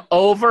I am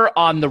over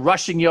on the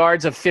rushing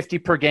yards of 50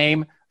 per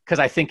game because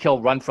I think he'll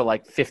run for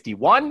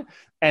 51.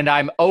 And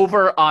I'm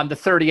over on the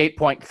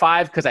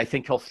 38.5 because I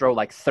think he'll throw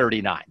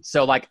 39.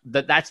 So,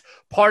 that's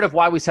part of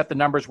why we set the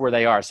numbers where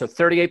they are. So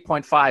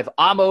 38.5,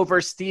 I'm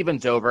over,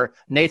 Steven's over.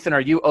 Nathan,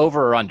 are you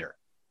over or under?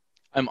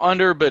 I'm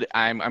under, but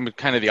I'm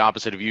kind of the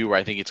opposite of you, where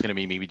I think it's going to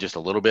be maybe just a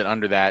little bit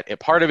under that.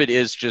 Part of it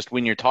is just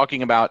when you're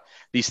talking about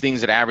these things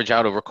that average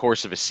out over the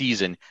course of a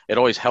season, it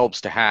always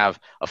helps to have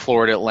a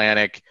Florida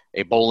Atlantic,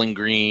 a Bowling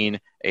Green,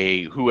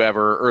 a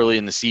whoever early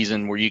in the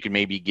season where you can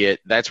maybe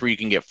that's where you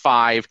can get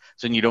 5,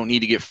 so then you don't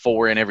need to get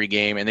 4 in every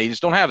game, and they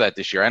just don't have that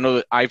this year. I know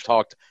that I've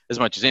talked as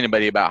much as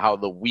anybody about how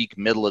the weak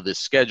middle of this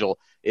schedule,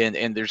 and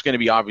there's going to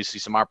be obviously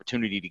some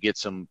opportunity to get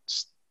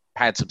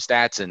pad some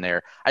stats in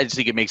there. I just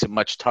think it makes it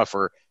much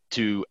tougher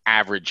to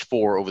average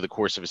 4 over the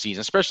course of a season,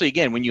 especially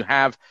again when you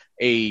have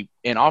an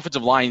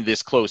offensive line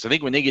this close. I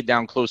think when they get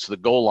down close to the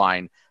goal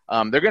line,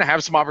 they're going to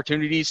have some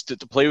opportunities to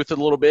play with it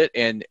a little bit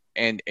and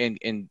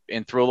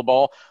throw the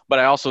ball. But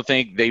I also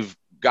think they've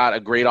got a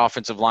great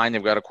offensive line.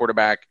 They've got a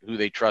quarterback who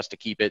they trust to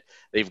keep it.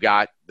 They've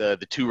got the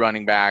 2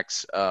 running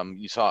backs.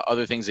 You saw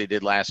other things they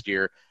did last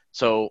year.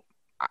 So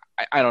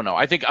I don't know.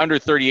 I think under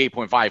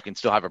 38.5 can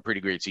still have a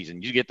pretty great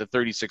season. You get the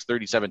 36,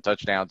 37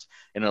 touchdowns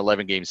in an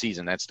 11-game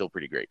season. That's still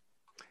pretty great.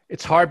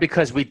 It's hard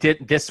because we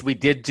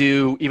did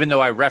do, even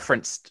though I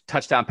referenced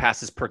touchdown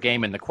passes per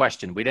game in the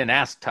question, we didn't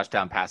ask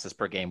touchdown passes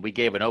per game. We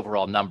gave an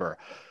overall number.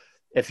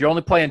 If you're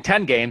only playing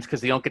 10 games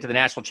because you don't get to the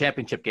national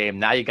championship game,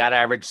 now you got to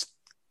average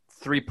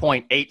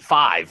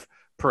 3.85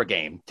 per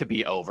game to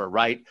be over,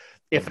 right?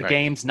 If the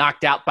game's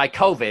knocked out by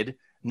COVID,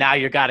 now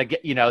you got to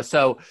get,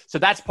 so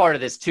that's part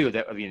of this too.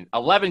 That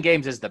 11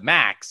 games is the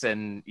max,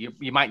 and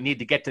you might need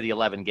to get to the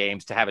 11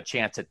 games to have a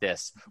chance at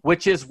this,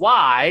 which is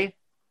why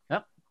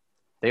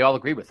they all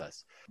agree with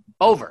us.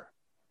 Over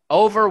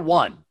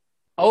won.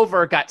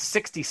 Over got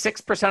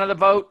 66% of the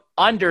vote.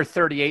 Under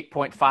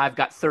 38.5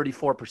 got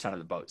 34% of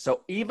the vote.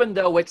 So even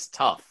though it's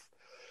tough,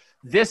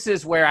 this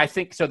is where I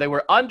think, so they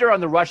were under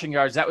on the rushing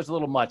yards. That was a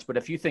little much. But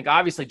if you think,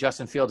 obviously,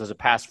 Justin Fields is a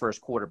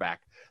pass-first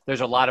quarterback, there's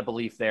a lot of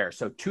belief there.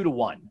 So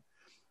 2-1,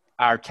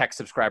 our tech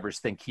subscribers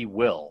think he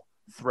will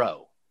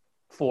throw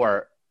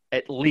for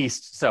at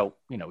least, so,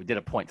 we did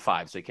a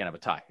 0.5, so you can't have a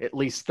tie. At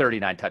least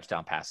 39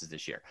 touchdown passes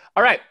this year.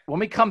 All right, when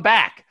we come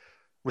back,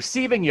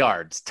 receiving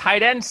yards,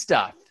 tight end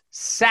stuff,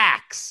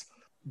 sacks,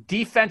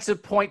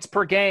 defensive points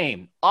per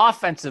game,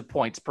 offensive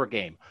points per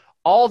game,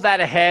 all that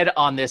ahead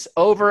on this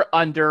Over,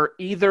 Under,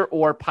 Either,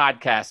 Or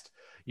podcast.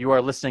 You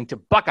are listening to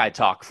Buckeye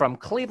Talk from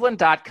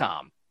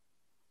Cleveland.com.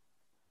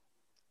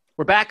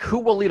 We're back. Who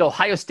will lead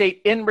Ohio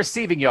State in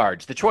receiving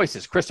yards? The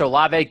choices: Chris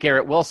Olave,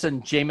 Garrett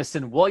Wilson,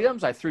 Jameson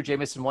Williams. I threw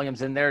Jameson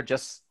Williams in there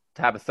just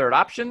to have a third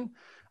option.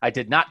 I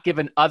did not give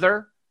an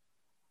other.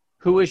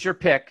 Who is your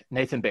pick,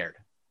 Nathan Baird?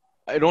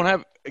 I don't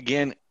have,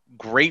 again,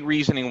 great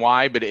reasoning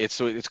why, but it's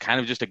kind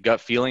of just a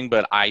gut feeling,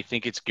 but I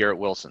think it's Garrett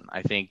Wilson.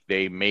 I think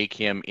they make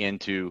him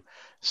into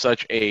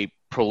such a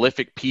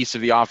prolific piece of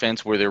the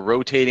offense where they're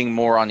rotating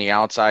more on the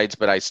outsides,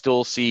 but I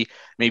still see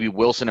maybe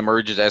Wilson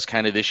emerges as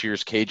kind of this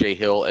year's KJ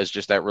Hill, as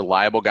just that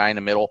reliable guy in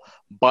the middle,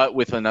 but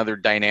with another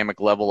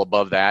dynamic level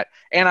above that.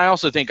 And I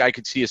also think I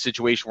could see a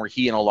situation where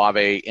he and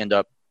Olave end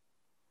up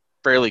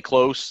fairly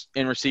close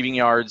in receiving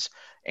yards,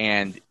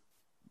 and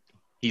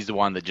he's the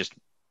one that just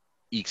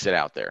ekes it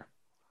out there.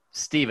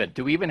 Steven,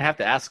 do we even have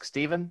to ask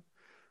Steven?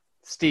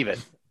 Steven.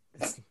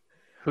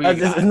 Who you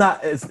got?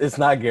 It's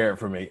not Garrett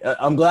for me.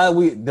 I'm glad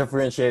we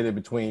differentiated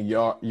between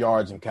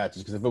yards and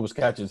catches, because if it was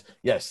catches,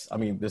 yes,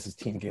 this is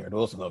Team Garrett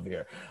Wilson over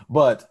here.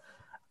 But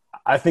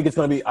I think it's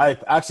going to be – I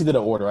actually did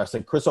an order. I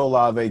said Chris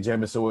Olave,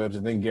 Jameson Williams,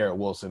 and then Garrett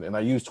Wilson. And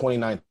I used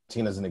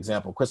 2019 as an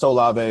example. Chris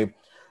Olave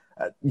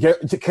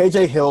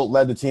KJ Hill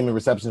led the team in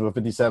receptions with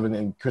 57,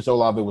 and Chris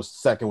Olave was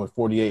second with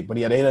 48, but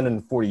he had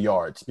 840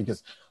 yards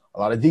because a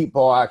lot of deep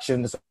ball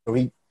action, so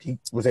he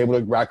was able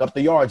to rack up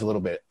the yards a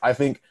little bit. I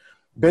think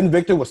Ben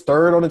Victor was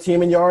third on the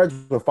team in yards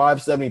with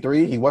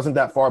 573. He wasn't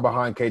that far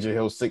behind KJ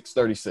Hill,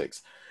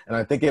 636. And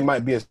I think it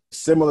might be a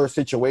similar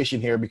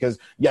situation here because,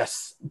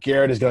 yes,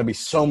 Garrett is going to be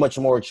so much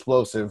more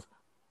explosive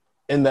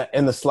in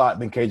the slot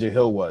than KJ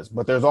Hill was.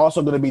 But there's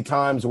also going to be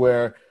times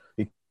where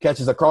he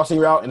catches a crossing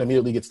route and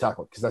immediately gets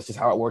tackled because that's just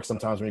how it works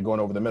sometimes when you're going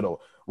over the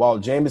middle. While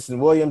Jameson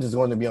Williams is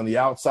going to be on the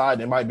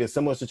outside, it might be a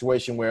similar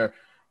situation where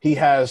he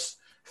has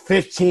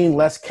 15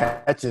 less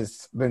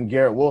catches than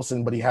Garrett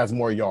Wilson, but he has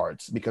more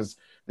yards because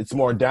it's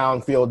more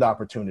downfield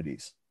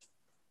opportunities.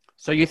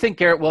 So you think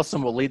Garrett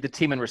Wilson will lead the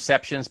team in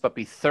receptions but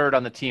be third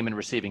on the team in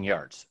receiving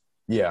yards?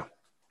 Yeah.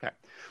 Okay.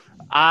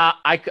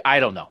 I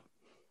don't know.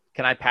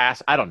 Can I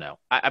pass? I don't know.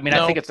 I mean,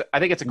 no. I think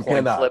it's a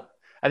coin flip.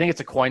 I think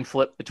it's a coin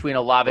flip between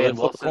Olave and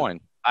Wilson. Coin.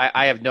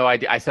 I have no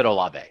idea. I said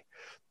Olave,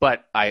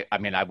 but I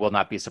mean, I will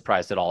not be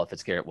surprised at all if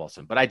it's Garrett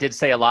Wilson. But I did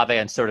say Olave,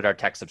 and so did our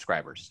tech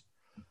subscribers.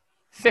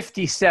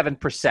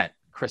 57%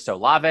 Chris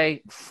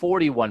Olave,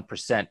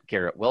 41%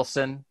 Garrett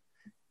Wilson,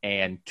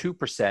 and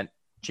 2%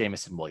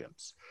 Jameson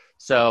Williams.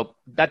 So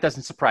that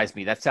doesn't surprise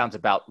me. That sounds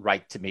about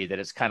right to me, that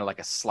it's kind of like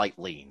a slight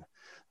lean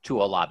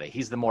to Olave.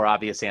 He's the more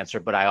obvious answer,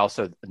 but I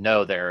also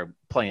know there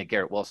plenty of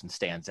Garrett Wilson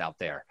stands out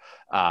there.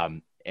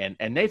 And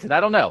Nathan, I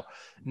don't know.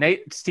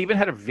 Stephen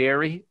had a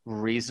very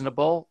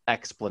reasonable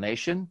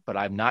explanation, but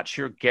I'm not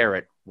sure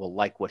Garrett will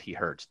like what he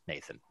heard,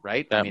 Nathan,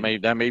 right? That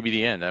may be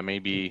the end. That may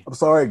be. I'm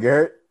sorry,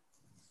 Garrett.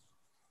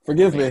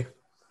 Forgive me.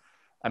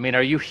 I mean,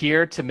 are you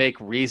here to make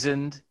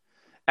reasoned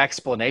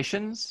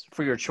explanations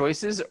for your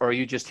choices, or are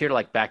you just here to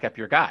like back up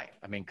your guy?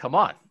 I mean, come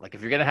on. Like,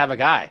 if you're going to have a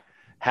guy,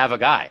 have a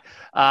guy.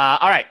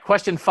 All right,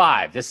 question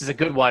 5. This is a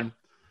good one.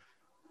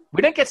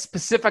 We didn't get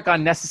specific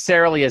on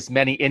necessarily as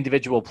many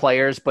individual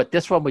players, but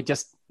this one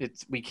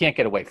we can't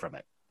get away from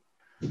it.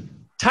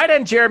 Tight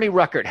end Jeremy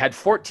Ruckert had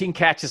 14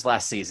 catches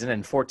last season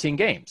in 14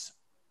 games.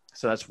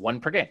 So that's 1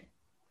 per game.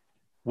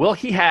 Will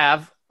he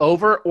have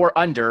over or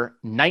under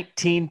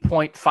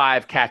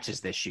 19.5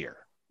 catches this year?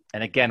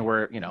 And again,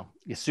 you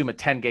assume a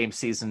 10-game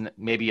season,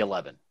 maybe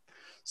 11.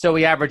 So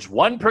he averaged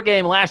 1 per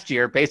game last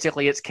year.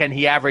 Basically, it's can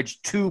he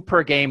average 2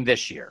 per game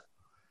this year?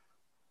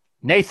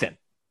 Nathan,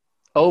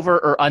 over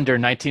or under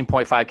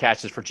 19.5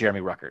 catches for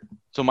Jeremy Ruckert?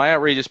 So my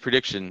outrageous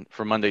prediction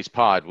for Monday's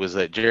pod was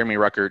that Jeremy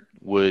Ruckert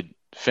would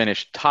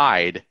finish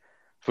tied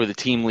for the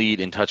team lead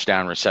in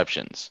touchdown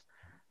receptions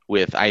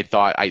with, I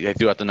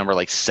threw out the number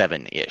like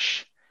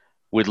 7-ish,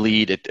 would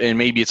lead it, and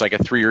maybe it's like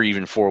a 3 or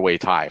even 4-way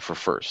tie for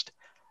first.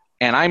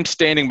 And I'm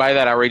standing by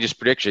that outrageous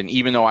prediction,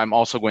 even though I'm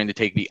also going to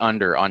take the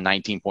under on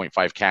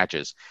 19.5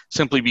 catches,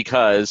 simply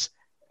because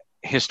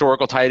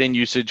historical tight end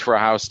usage for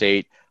Ohio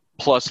State,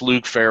 plus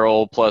Luke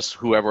Farrell, plus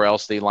whoever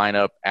else they line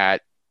up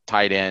at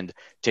tight end,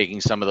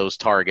 taking some of those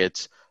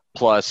targets,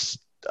 plus,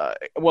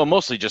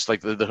 mostly just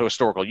like the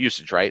historical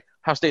usage, right?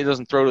 Ohio State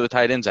doesn't throw to the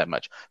tight ends that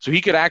much. So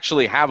he could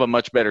actually have a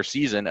much better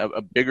season,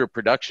 a bigger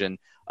production,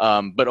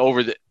 but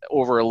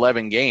over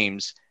 11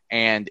 games,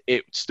 and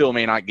it still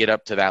may not get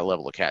up to that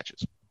level of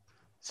catches.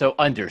 So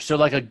under. So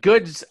like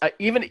it's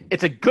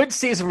a good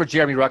season for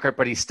Jeremy Ruckert,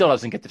 but he still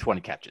doesn't get to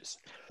 20 catches.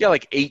 Yeah,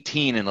 like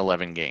 18 in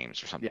 11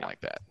 games or something like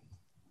that.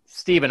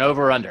 Steven,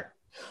 over or under?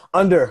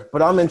 Under,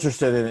 but I'm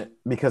interested in it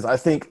because I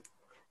think,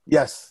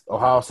 yes,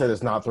 Ohio State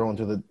has not thrown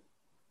to the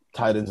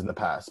tight ends in the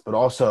past, but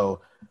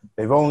also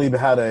they've only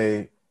had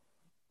a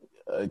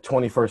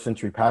 21st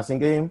century passing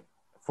game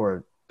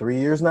for 3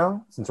 years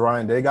now since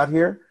Ryan Day got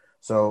here.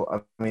 So,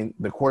 I mean,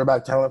 the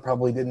quarterback talent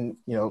probably didn't,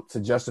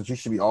 suggest that you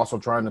should be also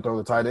trying to throw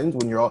the tight ends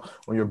when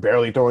you're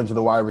barely throwing to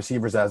the wide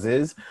receivers as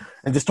is.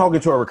 And just talking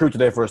to a recruit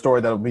today for a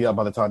story that'll be up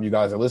by the time you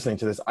guys are listening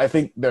to this, I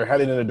think they're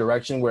headed in a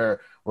direction where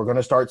we're going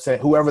to start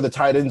saying whoever the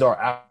tight ends are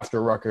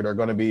after Ruckert are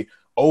going to be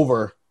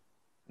over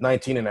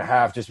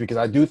 19.5, just because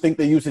I do think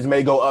the usage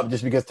may go up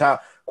just because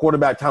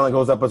quarterback talent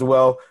goes up as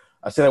well.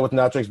 I say that with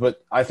Natrix,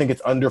 but I think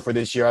it's under for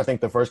this year. I think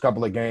the first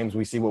couple of games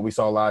we see what we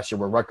saw last year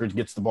where Ruckert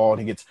gets the ball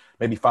and he gets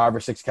maybe 5 or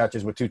 6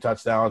 catches with 2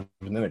 touchdowns,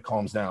 and then it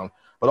calms down.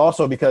 But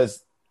also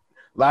because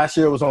last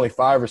year it was only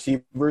 5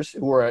 receivers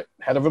who were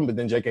ahead of him, but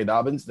then J.K.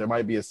 Dobbins, there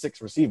might be a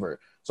 6th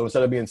receiver. So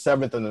instead of being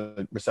 7th in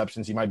the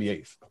receptions, he might be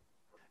 8th.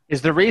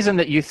 Is the reason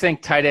that you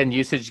think tight end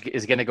usage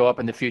is going to go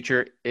up in the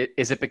future,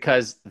 is it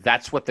because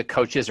that's what the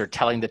coaches are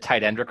telling the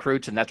tight end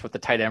recruits and that's what the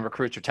tight end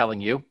recruits are telling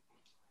you?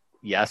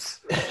 Yes.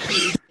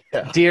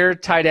 Yeah. Dear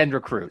tight end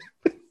recruit,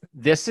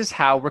 this is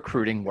how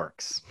recruiting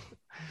works.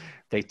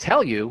 They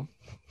tell you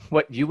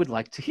what you would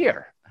like to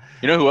hear.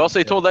 You know who else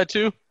they told that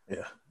to?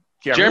 Yeah.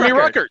 Jeremy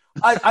Ruckert.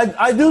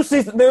 I do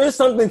see there is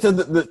something to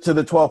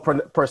the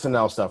 12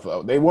 personnel stuff,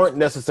 though. They weren't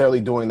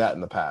necessarily doing that in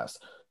the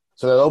past.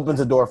 So that opens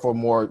the door for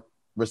more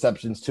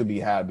receptions to be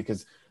had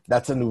because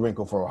that's a new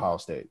wrinkle for Ohio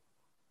State.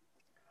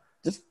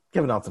 Just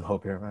giving out some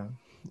hope here, man.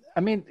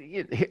 I mean,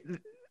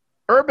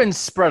 Urban's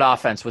spread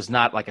offense was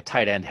not like a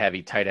tight end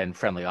heavy, tight end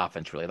friendly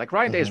offense, really. Like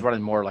Ryan Day is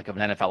running more like of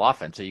an NFL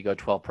offense, so you go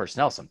 12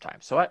 personnel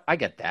sometimes. So I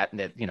get that, and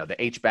that the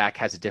H back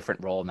has a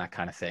different role and that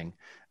kind of thing.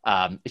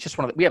 It's just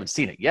we haven't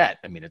seen it yet.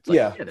 I mean, it's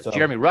like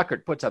Jeremy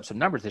Ruckert puts up some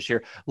numbers this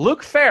year.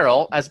 Luke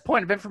Farrell, as a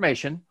point of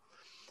information,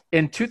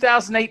 in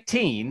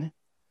 2018,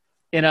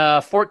 in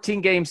a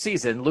 14-game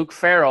season, Luke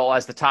Farrell,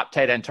 as the top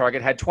tight end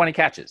target, had 20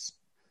 catches.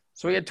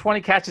 So he had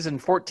 20 catches in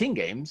 14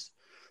 games.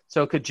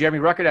 So could Jeremy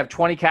Ruckert have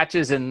 20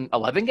 catches in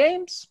 11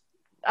 games?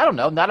 I don't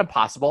know. Not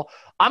impossible.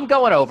 I'm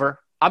going over.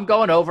 I'm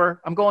going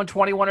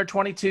 21 or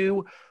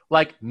 22,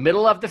 like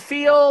middle of the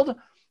field.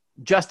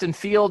 Justin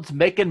Fields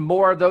making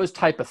more of those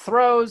type of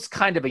throws,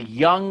 kind of a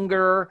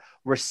younger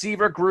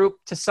receiver group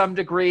to some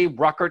degree.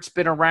 Ruckert's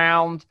been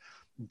around.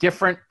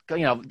 Different,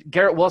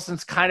 Garrett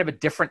Wilson's kind of a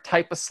different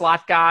type of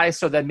slot guy.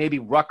 So then maybe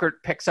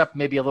Ruckert picks up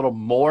maybe a little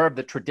more of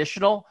the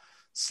traditional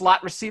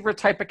slot receiver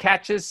type of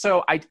catches.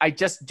 So I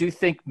just do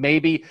think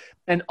maybe,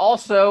 and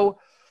also,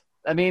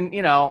 I mean,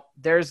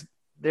 there's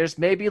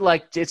maybe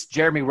like it's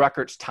Jeremy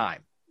Ruckert's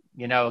time,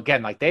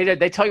 again, like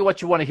they tell you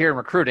what you want to hear in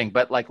recruiting,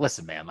 but like,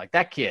 listen, man, like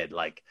that kid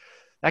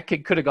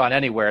could have gone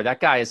anywhere. That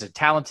guy is a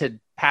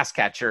talented pass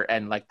catcher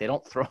and like they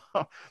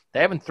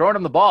haven't thrown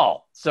him the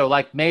ball. So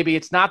like, maybe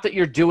it's not that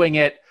you're doing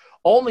it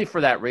only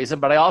for that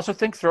reason, but I also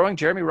think throwing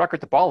Jeremy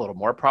Ruckert the ball a little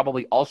more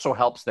probably also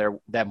helps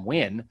them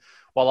win,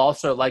 while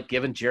also like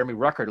giving Jeremy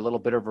Ruckert a little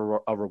bit of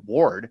a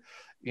reward,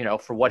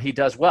 for what he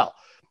does well.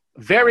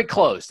 Very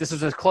close. This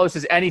is as close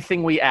as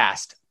anything we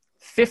asked.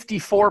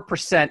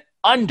 54%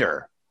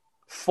 under,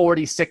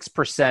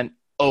 46%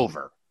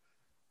 over.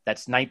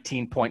 That's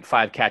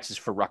 19.5 catches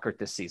for Ruckert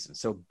this season.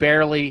 So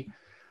barely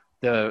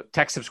the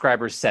tech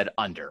subscribers said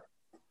under.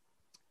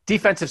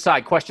 Defensive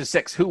side, question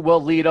 6. Who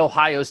will lead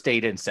Ohio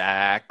State in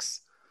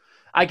sacks?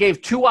 I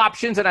gave 2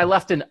 options and I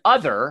left an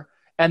other,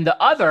 and the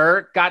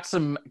other got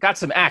some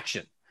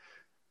action.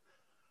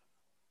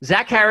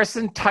 Zach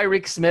Harrison,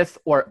 Tyreek Smith,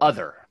 or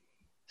other?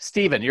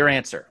 Steven, your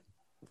answer.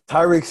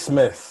 Tyreek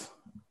Smith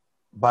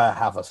by a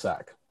half a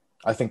sack.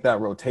 I think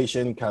that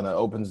rotation kind of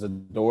opens the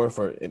door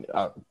for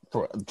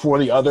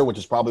the other, which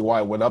is probably why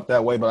it went up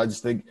that way. But I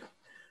just think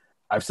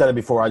I've said it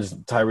before.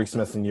 Tyreek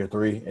Smith in year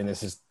 3, and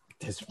this is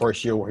his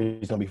first year where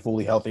he's going to be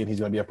fully healthy and he's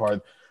going to be a part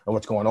of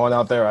what's going on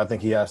out there. I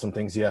think he has some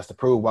things he has to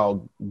prove.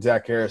 While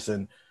Zach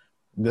Harrison,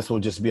 this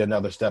will just be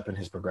another step in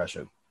his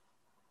progression.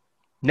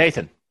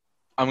 Nathan.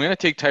 I'm going to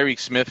take Tyreek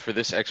Smith for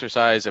this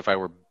exercise. If I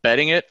were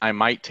betting it, I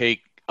might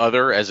take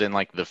other as in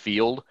like the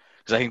field,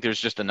 because I think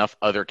there's just enough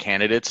other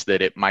candidates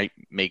that it might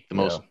make the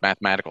most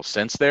mathematical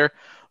sense there.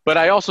 But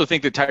I also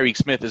think that Tyreek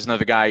Smith is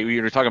another guy. We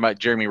were talking about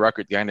Jeremy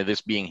Ruckert, the end of this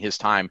being his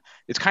time.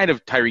 It's kind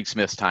of Tyreek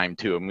Smith's time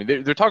too. I mean,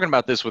 they're talking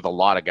about this with a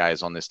lot of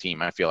guys on this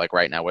team, I feel like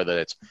right now, whether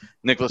that's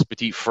Nicholas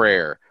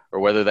Petit-Frere or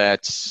whether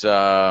that's,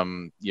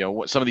 some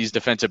of these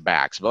defensive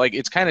backs. But like,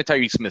 it's kind of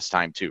Tyreek Smith's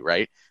time too,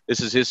 right? This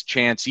is his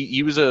chance.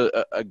 He was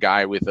a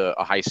guy with a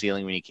high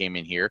ceiling when he came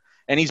in here,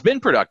 and he's been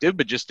productive,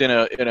 but just in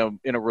a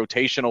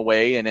rotational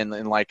way and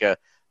in like a,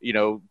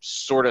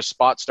 sort of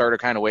spot starter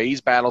kind of way.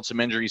 He's battled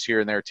some injuries here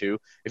and there too.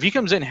 If he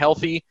comes in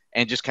healthy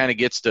and just kind of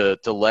gets to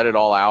let it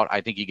all out,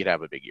 I think he could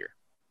have a big year.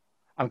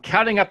 I'm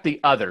counting up the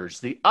others.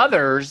 The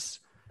others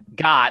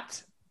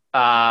got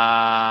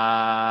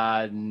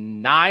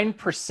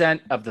 9%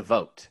 of the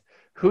vote.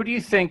 Who do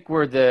you think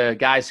were the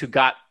guys who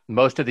got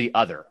most of the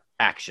other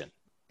action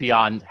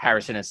beyond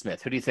Harrison and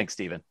Smith? Who do you think,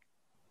 Steven?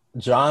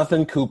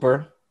 Jonathan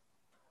Cooper,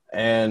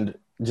 and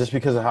just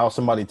because of how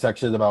somebody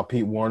texted about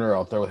Pete Werner,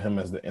 I'll throw him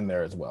in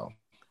there as well.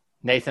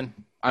 Nathan?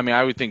 I mean,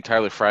 I would think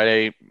Tyler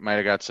Friday might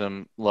have got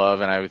some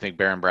love, and I would think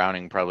Baron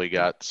Browning probably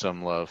got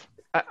some love.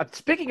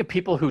 Speaking of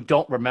people who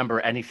don't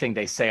remember anything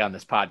they say on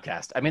this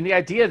podcast, I mean, the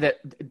idea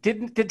that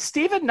did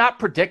Steven not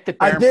predict that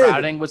Baron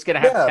Browning was going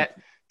to have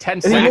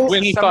 10 sacks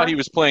when he thought he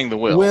was playing the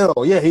Will?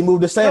 He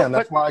moved to Sam.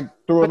 That's why I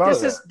threw him out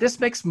of there. This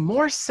makes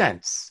more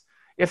sense.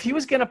 If he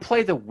was going to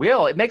play the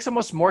Will, it makes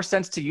almost more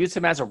sense to use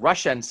him as a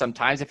rush end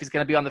sometimes if he's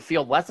going to be on the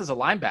field less as a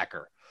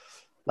linebacker.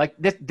 Like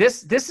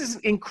this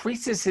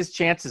increases his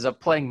chances of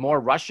playing more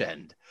rush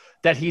end,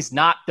 that he's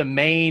not the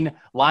main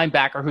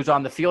linebacker who's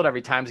on the field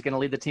every time is going to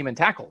lead the team in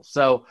tackles.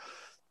 So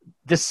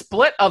the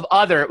split of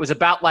other, it was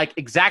about like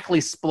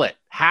exactly split.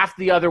 Half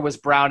the other was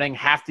Browning,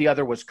 half the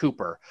other was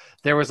Cooper.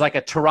 There was like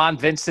a Teron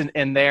Vincent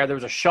in there. There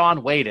was a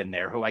Sean Wade in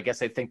there, who I guess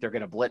they think they're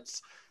going to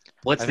blitz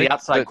the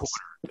outside corner.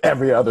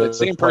 Every other the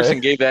same person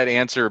gave that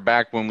answer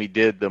back when we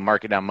did the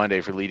Mark It Down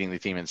Monday for leading the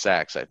team in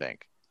sacks, I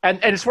think. And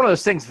it's one of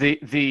those things,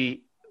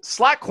 the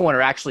slot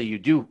corner, actually, you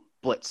do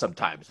blitz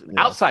sometimes.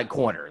 Yeah. Outside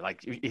corner,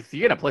 like if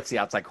you're going to blitz the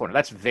outside corner,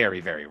 that's very,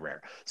 very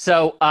rare.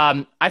 So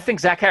I think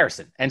Zach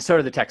Harrison, and so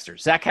do the texters.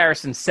 Zach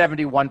Harrison,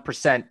 71%,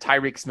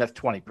 Tyreek Smith,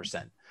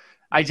 20%.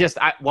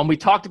 When we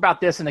talked about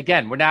this, and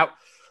again, we're now,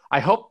 I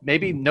hope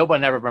maybe no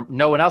one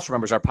else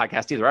remembers our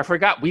podcast either. I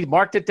forgot. We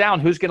marked it down.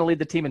 Who's going to lead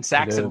the team in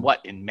sacks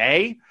in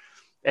May?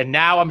 And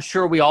now I'm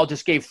sure we all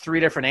just gave 3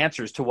 different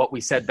answers to what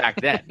we said back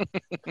then.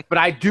 But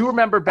I do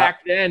remember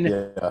back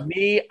then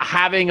me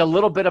having a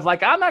little bit of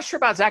like, I'm not sure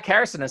about Zach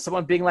Harrison, and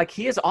someone being like,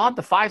 he is on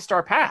the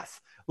 5-star path.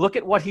 Look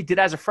at what he did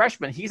as a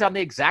freshman. He's on the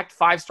exact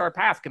 5-star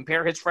path.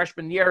 Compare his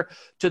freshman year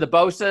to the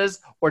Bosas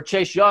or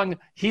Chase Young.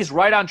 He's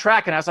right on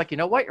track. And I was like, you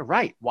know what? You're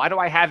right. Why do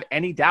I have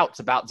any doubts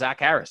about Zach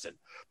Harrison?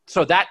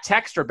 So that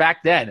texter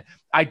back then,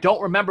 I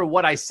don't remember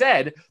what I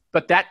said,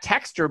 but that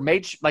texter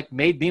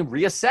made me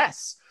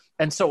reassess.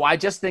 And so I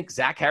just think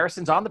Zach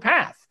Harrison's on the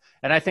path.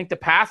 And I think the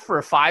path for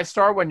a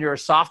 5-star when you're a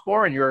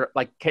sophomore and you're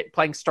like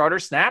playing starter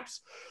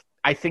snaps,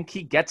 I think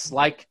he gets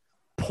like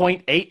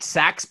 0.8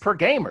 sacks per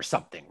game or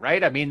something,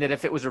 right? I mean, that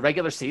if it was a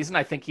regular season,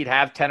 I think he'd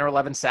have 10 or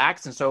 11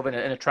 sacks. And so in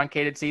a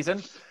truncated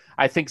season,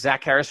 I think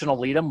Zach Harrison will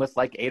lead him with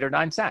like 8 or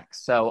 9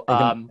 sacks. So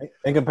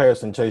in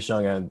comparison, Chase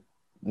Young and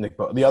Nick,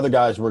 the other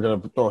guys, we're going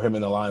to throw him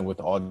in the line with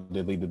all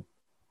did lead the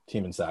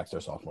team in sacks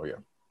their sophomore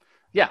year.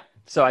 Yeah.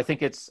 So I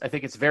think it's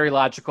very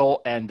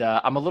logical, and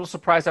I'm a little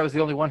surprised I was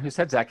the only one who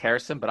said Zach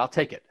Harrison, but I'll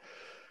take it.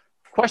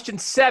 Question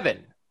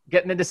 7,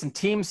 getting into some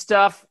team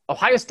stuff.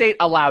 Ohio State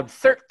allowed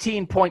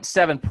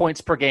 13.7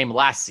 points per game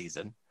last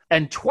season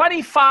and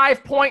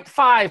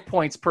 25.5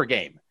 points per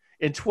game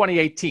in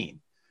 2018.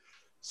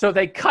 So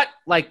they cut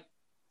like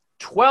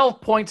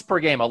 12 points per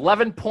game,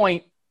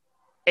 11.8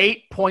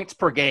 points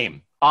per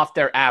game off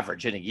their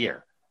average in a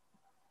year.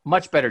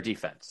 Much better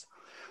defense.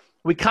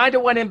 We kind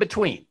of went in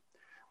between.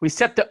 We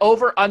set the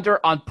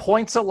over-under on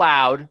points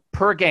allowed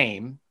per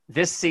game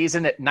this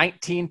season at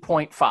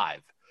 19.5.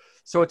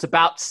 So it's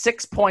about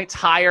 6 points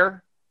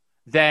higher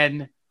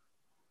than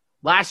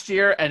last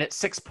year, and it's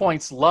 6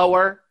 points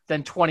lower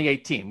than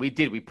 2018. We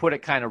put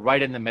it kind of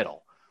right in the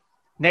middle.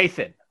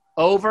 Nathan,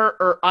 over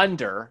or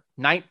under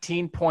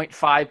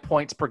 19.5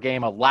 points per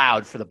game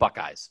allowed for the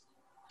Buckeyes?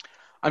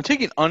 I'm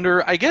taking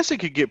under. I guess it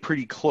could get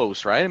pretty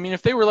close, right? I mean,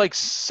 if they were like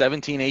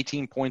 17,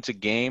 18 points a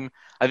game,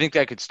 I think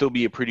that could still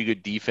be a pretty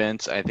good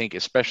defense. I think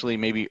especially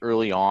maybe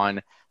early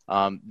on,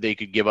 they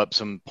could give up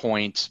some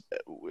points,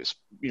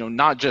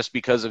 not just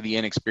because of the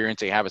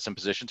inexperience they have at some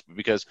positions, but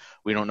because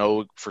we don't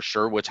know for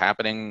sure what's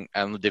happening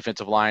on the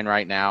defensive line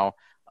right now,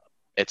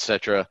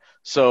 etc.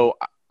 So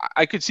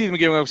I could see them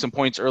giving up some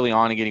points early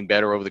on and getting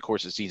better over the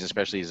course of the season,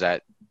 especially as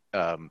that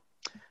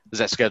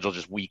schedule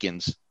just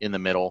weakens in the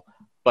middle.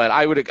 But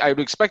I would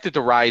expect it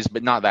to rise,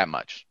 but not that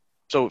much.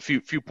 So a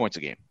few points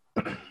a game.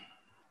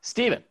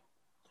 Steven.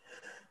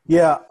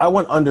 Yeah, I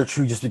went under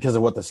true just because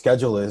of what the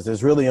schedule is.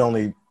 There's really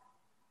only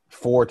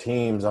 4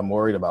 teams I'm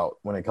worried about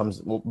when it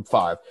comes –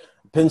 5.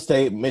 Penn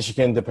State,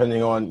 Michigan,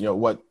 depending on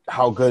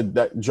how good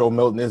that Joe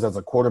Milton is as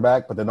a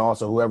quarterback, but then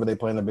also whoever they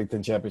play in the Big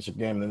Ten championship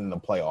game and then in the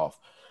playoff.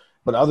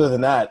 But other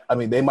than that, I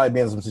mean, they might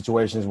be in some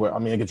situations where,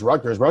 against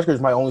Rutgers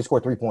might only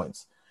score 3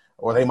 points,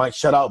 or they might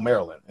shut out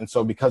Maryland. And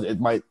so because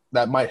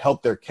that might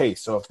help their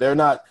case. So if they're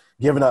not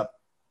giving up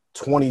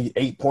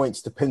 28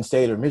 points to Penn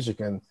State or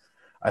Michigan,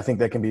 I think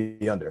they can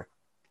be under.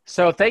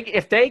 So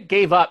if they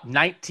gave up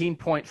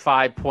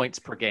 19.5 points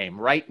per game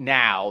right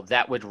now,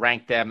 that would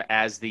rank them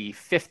as the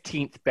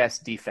 15th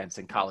best defense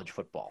in college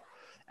football,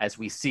 as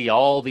we see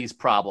all these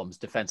problems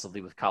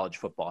defensively with college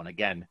football. And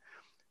again,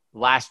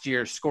 last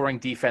year's scoring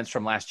defense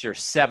from last year,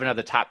 7 of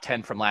the top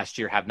 10 from last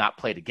year have not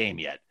played a game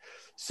yet.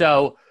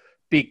 So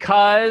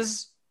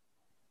because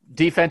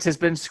defense has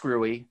been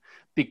screwy,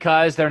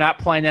 because they're not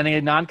playing any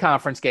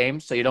non-conference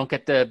games, so you don't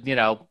get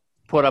to,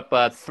 put up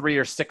a 3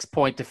 or 6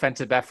 point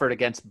defensive effort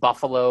against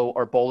Buffalo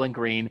or Bowling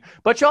Green,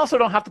 but you also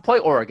don't have to play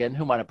Oregon,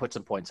 who might have put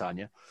some points on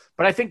you.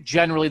 But I think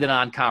generally the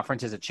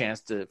non-conference is a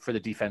chance for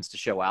the defense to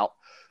show out.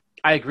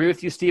 I agree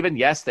with you, Stephen.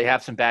 Yes, they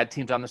have some bad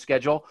teams on the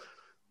schedule,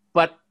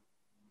 but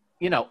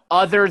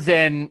other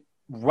than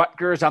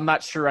Rutgers, I'm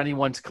not sure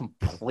anyone's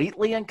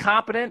completely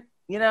incompetent.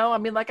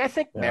 I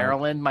think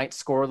Maryland might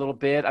score a little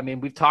bit.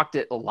 We've talked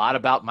a lot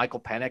about Michael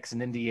Penix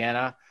in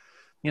Indiana.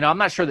 I'm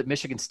not sure that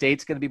Michigan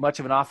State's going to be much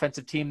of an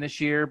offensive team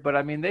this year,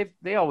 but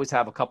they always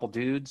have a couple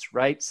dudes,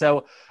 right?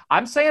 So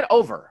I'm saying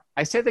over.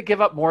 I say they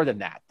give up more than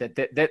that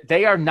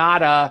they are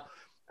not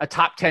a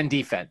top 10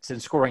 defense in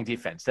scoring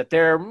defense, that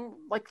they're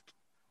like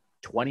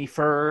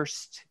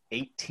 21st,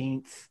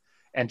 18th.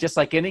 And just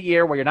like in a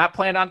year where you're not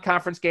playing on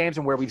conference games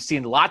and where we've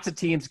seen lots of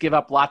teams give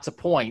up lots of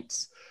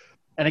points.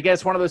 And again,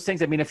 it's one of those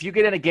things. If you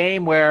get in a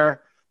game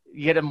where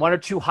you get in 1 or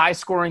 2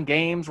 high-scoring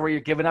games where you're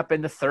giving up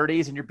in the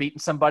 30s and you're beating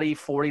somebody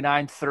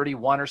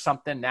 49-31 or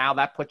something, now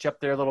that puts you up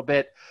there a little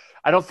bit.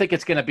 I don't think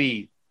it's going to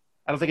be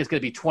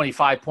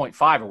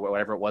 25.5 or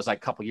whatever it was like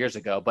a couple years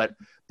ago. But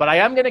I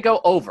am going to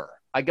go over.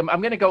 I'm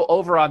going to go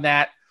over on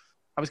that.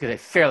 I was going to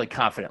say fairly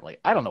confidently.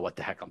 I don't know what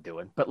the heck I'm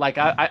doing, but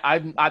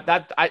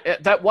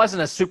that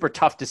wasn't a super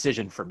tough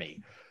decision for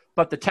me.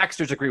 But the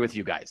texters agree with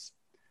you guys.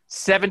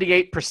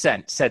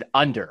 78% said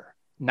under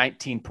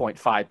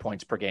 19.5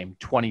 points per game.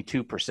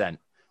 22%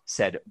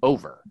 said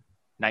over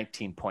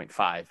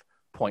 19.5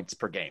 points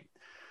per game.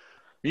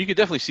 You could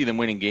definitely see them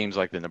winning games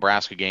like the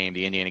Nebraska game,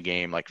 the Indiana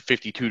game, like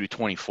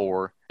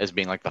 52-24 as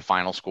being like the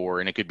final score,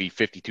 and it could be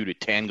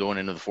 52-10 going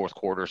into the fourth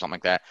quarter or something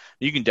like that.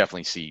 You can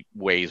definitely see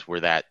ways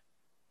where that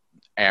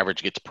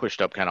average gets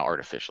pushed up kind of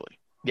artificially.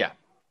 Yeah.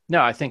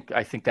 No, I think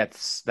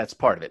that's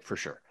part of it for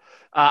sure.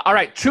 All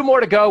right, 2 more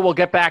to go. We'll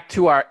get back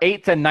to our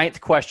 8th and 9th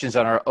questions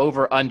on our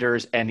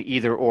over-unders and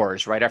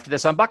either-ors right after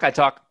this on Buckeye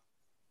Talk.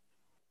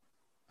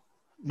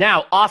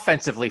 Now,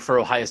 offensively for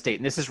Ohio State,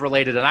 and this is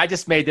related, and I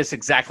just made this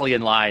exactly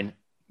in line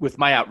with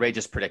my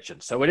outrageous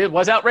prediction. So it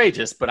was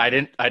outrageous, but I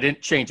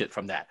didn't change it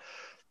from that.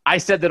 I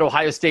said that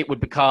Ohio State would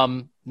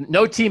become –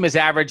 no team has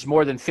averaged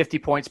more than 50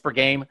 points per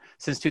game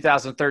since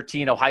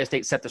 2013. Ohio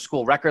State set the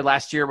school record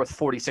last year with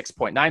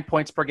 46.9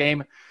 points per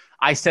game.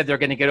 I said they're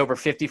going to get over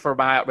 50 for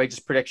my outrageous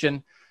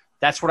prediction.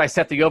 That's what I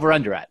set the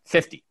over-under at,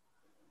 50.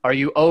 Are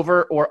you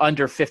over or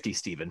under 50,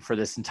 Stephen, for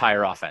this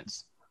entire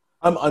offense?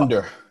 I'm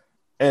under.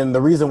 And the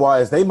reason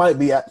why is they might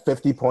be at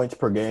 50 points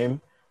per game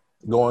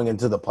going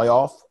into the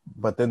playoff,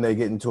 but then they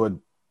get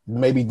into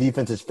maybe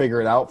defenses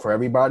figure it out for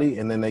everybody,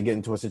 and then they get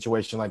into a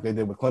situation like they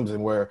did with Clemson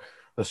where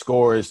the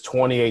score is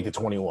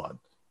 28-21.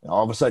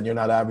 All of a sudden, you're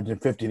not averaging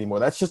 50 anymore.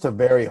 That's just a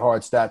very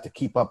hard stat to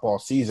keep up all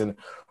season.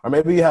 Or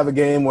maybe you have a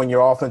game when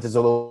your offense is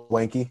a little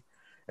wanky,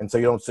 and so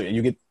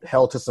you get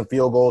held to some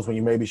field goals when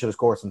you maybe should have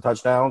scored some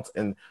touchdowns.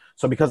 And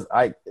so because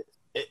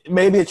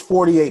maybe it's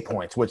 48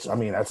 points, which,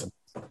 that's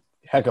a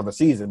heck of a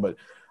season, but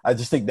I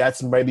just think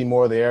that's maybe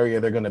more the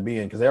area they're going to be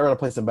in because they're going to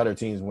play some better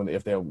teams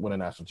if they win a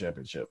national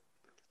championship.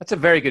 That's a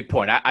very good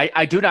point.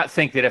 I do not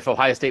think that if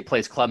Ohio State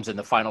plays Clemson,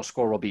 the final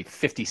score will be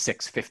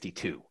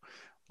 56-52.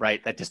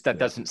 Right, that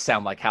doesn't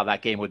sound like how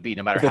that game would be.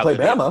 No matter if they how play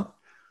Bama,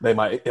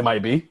 it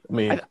might be.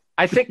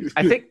 I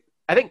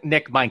think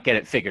Nick might get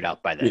it figured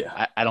out by then.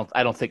 Yeah. I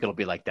don't think it'll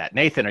be like that.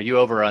 Nathan, are you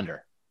over or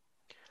under?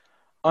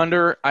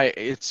 Under.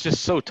 It's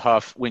just so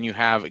tough when you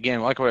have,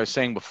 again, like what I was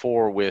saying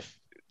before with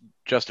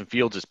Justin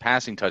Fields'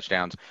 passing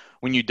touchdowns,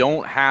 when you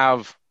don't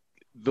have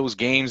those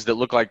games that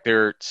look like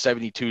they're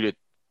 72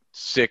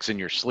 6 in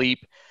your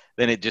sleep,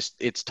 then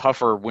it's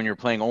tougher when you're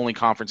playing only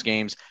conference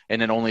games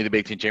and then only the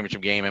Big Ten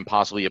championship game and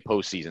possibly a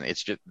postseason.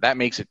 It's just that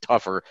makes it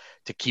tougher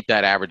to keep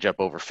that average up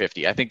over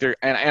 50. I think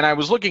and I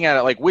was looking at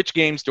it like, which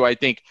games do I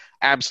think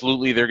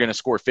absolutely they're going to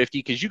score 50?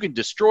 Because you can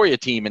destroy a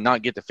team and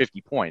not get to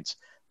 50 points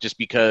just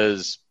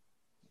because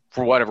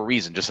for whatever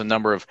reason, just a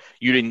number of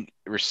you didn't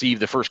receive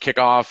the first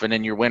kickoff and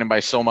then you're winning by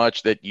so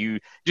much that you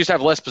just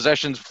have less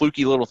possessions,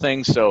 fluky little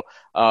things. So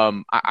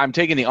I'm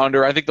taking the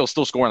under. I think they'll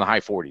still score in the high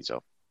 40s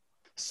though.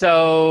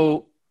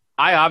 So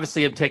I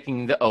obviously am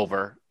taking the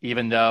over,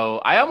 even though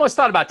I almost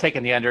thought about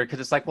taking the under because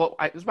it's like, well,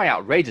 it was my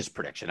outrageous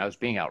prediction. I was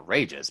being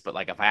outrageous, but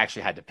like if I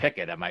actually had to pick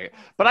it,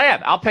 but I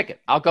am. I'll pick it.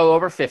 I'll go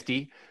over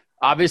 50,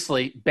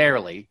 obviously,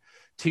 barely.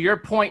 To your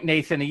point,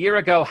 Nathan, a year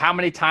ago, how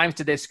many times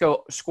did they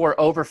score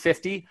over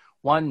 50?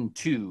 1,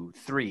 2,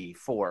 3,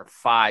 4,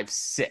 5,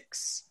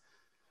 6.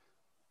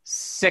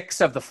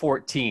 6 of the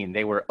 14,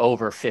 they were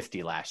over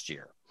 50 last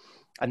year.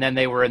 And then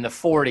they were in the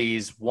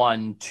 40s,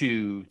 1,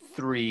 2,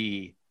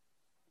 3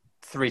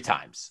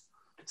 times.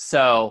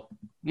 So,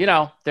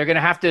 they're going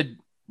to have to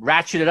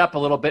ratchet it up a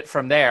little bit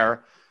from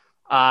there.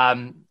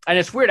 And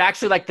it's weird,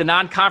 actually, like the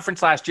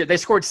non-conference last year, they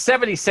scored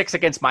 76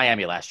 against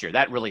Miami last year.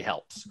 That really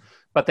helps.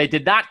 But they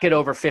did not get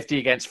over 50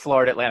 against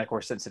Florida Atlantic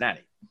or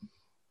Cincinnati.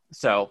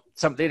 So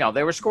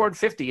they were scored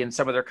 50 in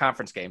some of their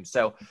conference games.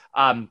 So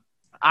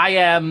I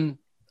am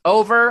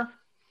over,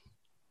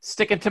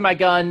 sticking to my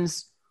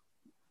guns.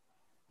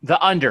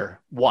 The under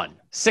won.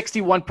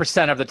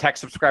 61% of the tech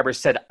subscribers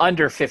said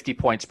under 50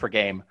 points per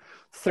game.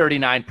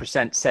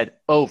 39% said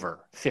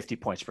over 50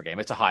 points per game.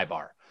 It's a high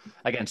bar.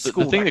 Again,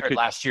 school record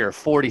last year,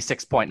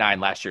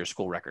 46.9 last year's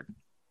school record.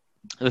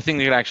 The thing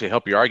that could actually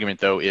help your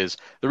argument, though, is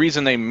the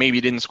reason they maybe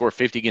didn't score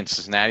 50 against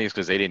Cincinnati is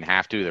because they didn't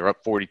have to. They're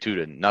up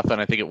 42-0,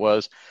 I think it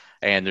was,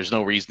 and there's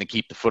no reason to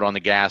keep the foot on the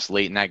gas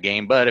late in that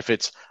game. But if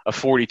it's a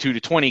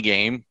 42-20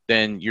 game,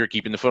 then you're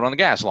keeping the foot on the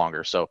gas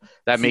longer. So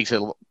that makes it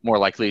more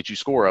likely that you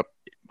score up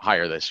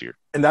higher this year.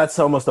 And that's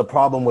almost the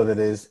problem with it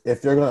is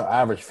if they're going to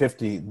average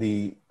 50,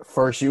 the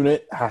first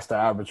unit has to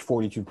average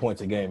 42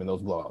 points a game in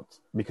those blowouts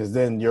because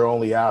then you're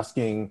only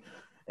asking –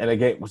 in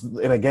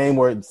a game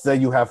where say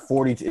you have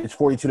 40, it's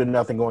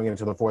 42-0 going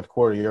into the fourth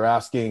quarter. You're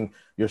asking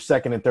your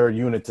second and third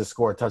unit to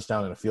score a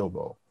touchdown and a field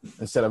goal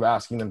instead of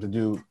asking them to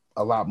do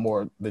a lot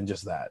more than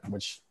just that.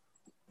 Which,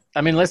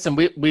 I mean, listen,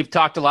 we've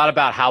talked a lot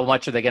about how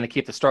much are they going to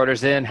keep the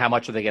starters in, how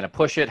much are they going to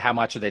push it, how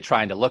much are they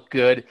trying to look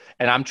good,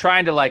 and I'm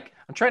trying to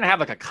have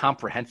like a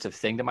comprehensive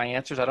thing to my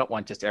answers. I don't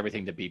want just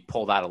everything to be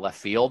pulled out of left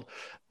field,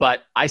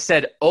 but I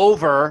said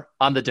over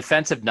on the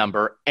defensive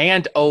number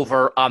and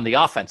over on the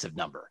offensive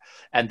number.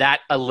 And that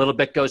a little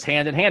bit goes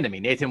hand in hand to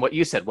me. Nathan, what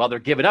you said, well, they're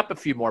giving up a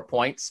few more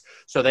points,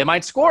 so they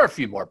might score a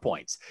few more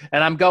points.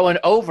 And I'm going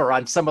over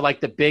on some of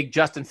like the big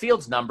Justin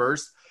Fields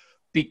numbers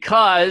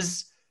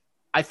because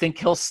I think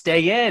he'll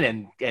stay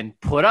in and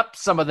put up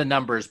some of the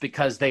numbers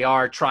because they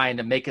are trying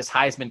to make his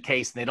Heisman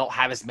case and they don't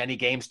have as many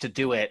games to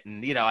do it.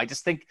 And,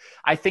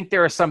 I think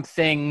there are some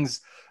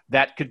things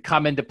that could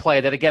come into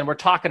play that, again, we're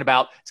talking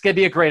about. It's going to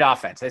be a great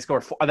offense. Are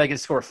they going to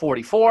score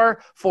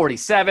 44,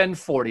 47,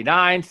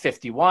 49,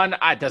 51?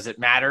 Does it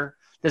matter?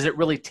 Does it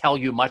really tell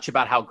you much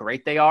about how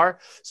great they are?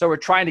 So we're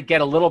trying to get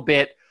a little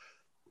bit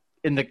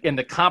in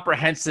the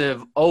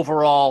comprehensive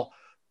overall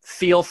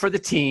feel for the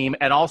team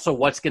and also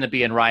what's going to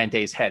be in Ryan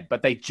Day's head.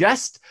 But I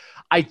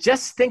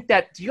just think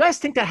that – do you guys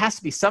think that has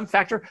to be some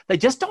factor? They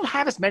just don't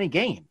have as many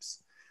games.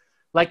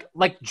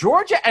 Like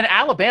Georgia and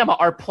Alabama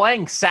are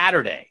playing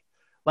Saturday.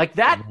 Like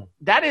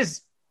that is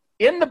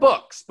in the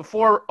books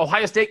before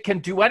Ohio State can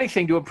do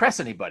anything to impress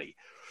anybody.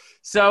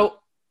 So,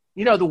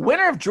 the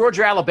winner of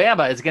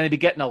Georgia-Alabama is going to be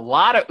getting a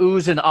lot of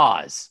oohs and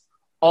ahs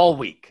all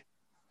week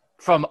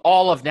from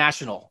all of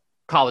national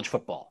college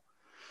football.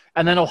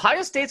 And then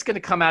Ohio State's going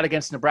to come out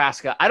against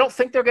Nebraska. I don't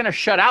think they're going to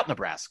shut out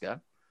Nebraska.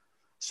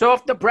 So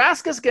if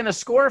Nebraska's going to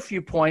score a few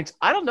points,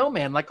 I don't know,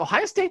 man. Like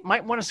Ohio State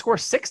might want to score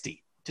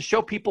 60 to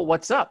show people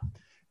what's up.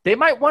 They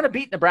might want to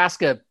beat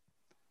Nebraska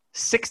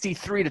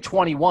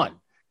 63-21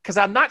 because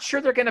I'm not sure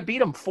they're going to beat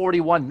them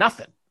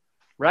 41-0,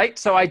 right?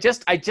 So I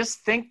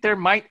just think they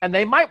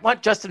might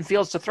want Justin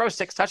Fields to throw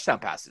 6 touchdown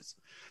passes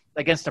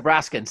against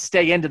Nebraska and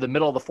stay into the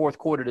middle of the fourth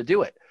quarter to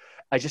do it.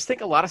 I just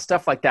think a lot of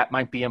stuff like that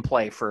might be in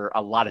play for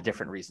a lot of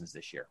different reasons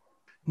this year.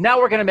 Now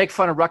we're going to make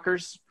fun of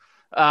Rutgers.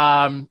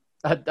 A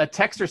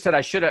texter said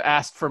I should have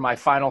asked for my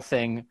final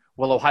thing.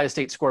 Will Ohio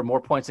State score more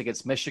points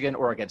against Michigan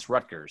or against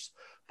Rutgers?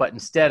 But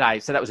instead, I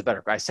said that was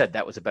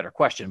a better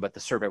question, but the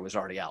survey was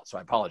already out, so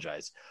I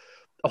apologize.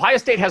 Ohio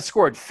State has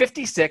scored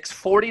 56,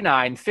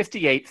 49,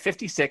 58,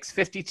 56,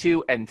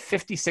 52, and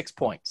 56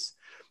 points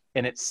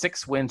in its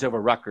 6 wins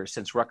over Rutgers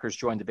since Rutgers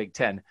joined the Big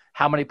Ten.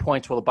 How many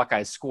points will the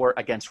Buckeyes score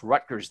against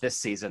Rutgers this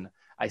season?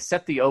 I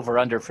set the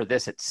over-under for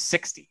this at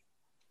 60.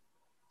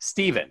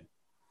 Steven,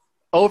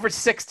 over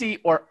 60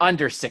 or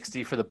under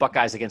 60 for the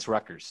Buckeyes against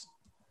Rutgers?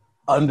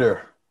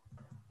 Under.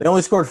 They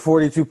only scored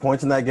 42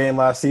 points in that game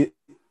last season.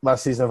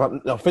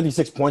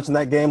 56 points in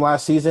that game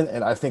last season,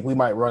 and I think we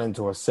might run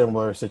into a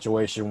similar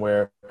situation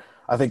where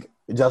I think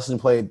Justin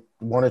played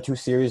 1 or 2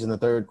 series in the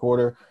third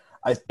quarter.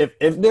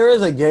 If there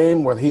is a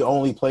game where he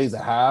only plays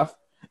a half,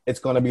 it's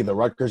going to be the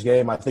Rutgers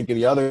game. I think in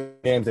the other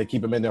games, they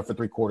keep him in there for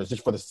 3 quarters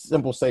just for the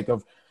simple sake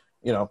of,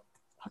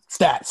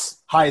 stats,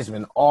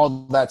 Heisman,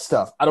 all that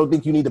stuff. I don't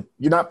think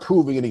you're not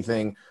proving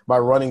anything by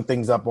running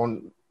things up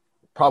on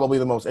probably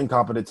the most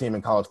incompetent team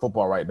in college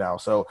football right now.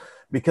 So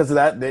because of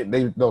that,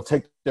 they'll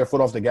take their foot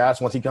off the gas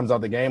once he comes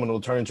out the game, and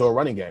it'll turn into a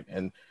running game.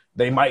 And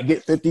they might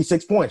get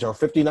 56 points or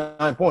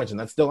 59 points, and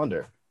that's still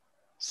under.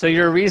 So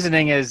your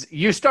reasoning is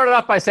you started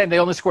off by saying they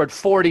only scored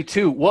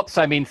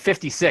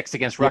 56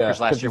 against Rutgers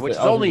last year, which is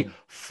only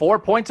 4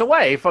 points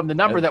away from the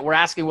number that we're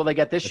asking will they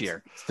get this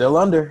year. Still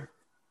under.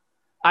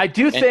 I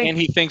do think – And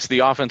he thinks the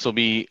offense will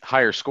be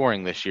higher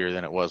scoring this year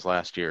than it was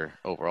last year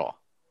overall.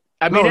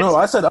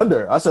 I said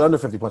under. I said under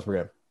 50 points per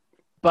game.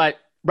 But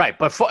right,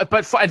 but at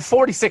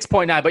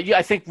 46.9. But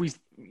I think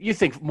you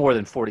think more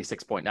than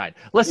 46.9.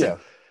 Listen,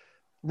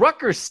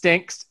 Rutgers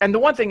stinks. And the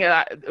one thing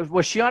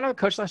was Schiano the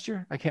coach last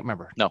year? I can't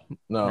remember.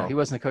 No, he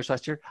wasn't the coach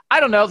last year. I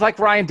don't know. It's like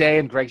Ryan Day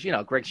and Greg.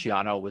 Greg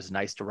Schiano was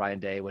nice to Ryan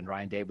Day when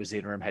Ryan Day was the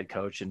interim head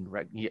coach, and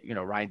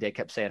Ryan Day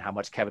kept saying how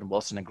much Kevin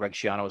Wilson and Greg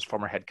Schiano, his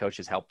former head coach,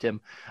 has helped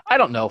him. I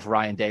don't know if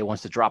Ryan Day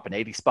wants to drop an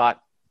 80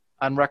 spot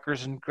on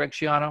Rutgers and Greg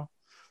Schiano.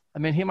 I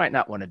mean, he might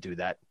not want to do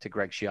that to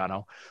Greg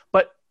Schiano.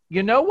 But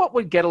you know what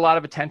would get a lot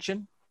of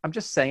attention? I'm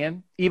just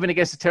saying, even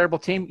against a terrible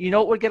team, you know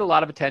what would get a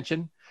lot of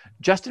attention?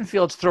 Justin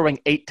Fields throwing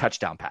 8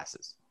 touchdown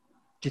passes.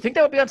 Do you think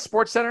that would be on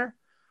SportsCenter?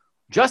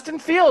 Justin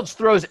Fields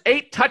throws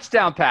 8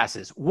 touchdown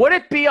passes. Would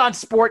it be on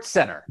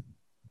SportsCenter?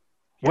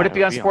 Would it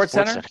be on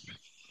SportsCenter?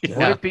 Yeah.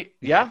 Would it be?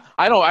 Yeah.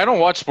 I don't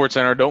watch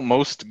SportsCenter. Don't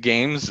most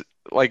games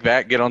like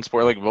that get on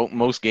sport? Like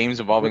most games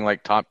involving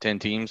like top 10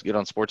 teams get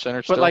on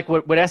SportsCenter. Still? But like,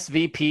 would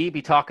SVP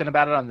be talking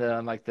about it on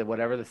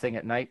the thing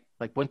at night?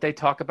 Like, wouldn't they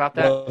talk about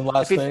that?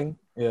 Last thing,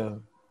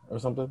 or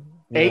something.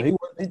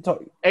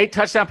 8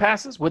 touchdown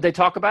passes. Would they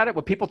talk about it?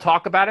 Would people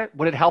talk about it?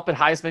 Would it help in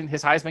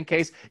his Heisman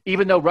case?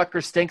 Even though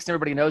Rutgers stinks and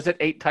everybody knows it,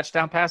 8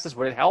 touchdown passes.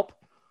 Would it help?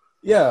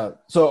 Yeah.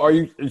 So are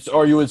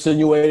you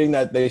insinuating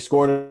that they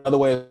scored another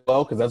way as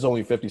well? Because that's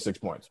only 56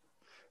 points.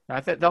 I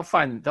think they'll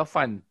find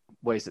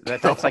ways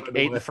that's like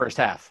 8 in the first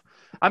half.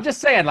 I'm just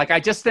saying, I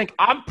just think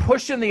I'm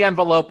pushing the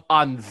envelope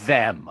on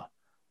them,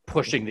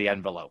 pushing the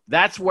envelope.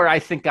 That's where I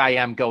think I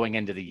am going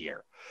into the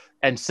year.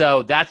 And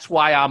so that's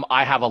why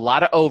I have a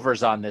lot of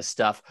overs on this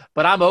stuff,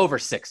 but I'm over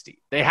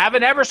 60. They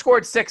haven't ever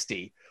scored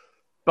 60,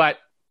 but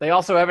they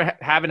also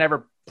haven't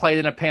ever played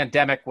in a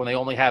pandemic when they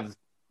only have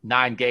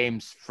 9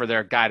 games for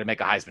their guy to make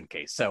a Heisman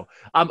case. So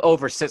I'm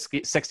over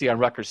 60 on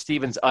Rutgers.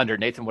 Steven's under.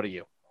 Nathan, what are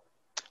you?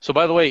 So,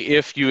 by the way,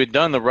 if you had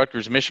done the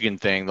Rutgers-Michigan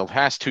thing the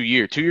past 2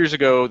 years, 2 years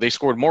ago, they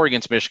scored more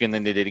against Michigan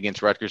than they did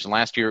against Rutgers, and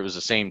last year it was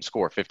the same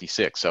score,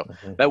 56. So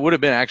that would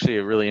have been actually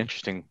a really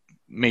interesting,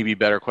 maybe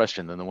better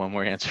question than the one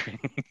we're answering.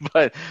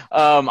 But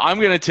I'm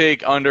going to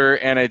take under,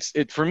 and it's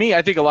for me,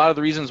 I think a lot of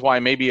the reasons why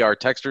maybe our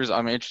texters,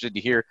 I'm interested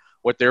to hear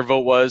what their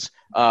vote was,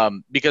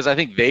 because I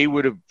think they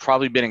would have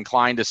probably been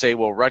inclined to say,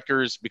 well,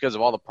 Rutgers, because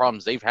of all the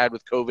problems they've had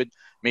with COVID,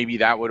 maybe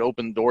that would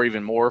open the door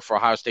even more for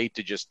Ohio State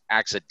to just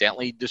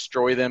accidentally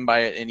destroy them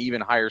by an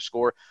even higher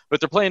score. But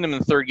they're playing them in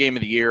the third game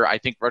of the year. I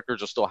think Rutgers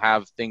will still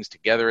have things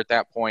together at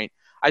that point.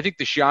 I think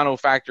the Schiano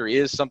factor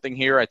is something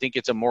here. I think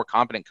it's a more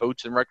competent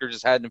coach than Rutgers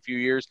has had in a few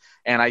years.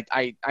 And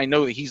I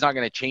know that he's not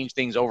going to change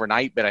things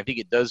overnight, but I think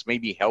it does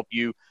maybe help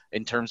you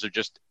in terms of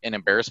just an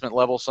embarrassment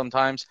level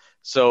sometimes.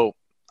 So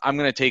I'm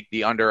going to take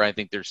the under. I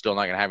think they're still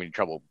not going to have any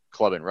trouble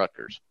clubbing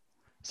Rutgers.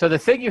 So the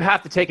thing you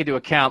have to take into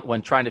account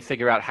when trying to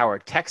figure out how our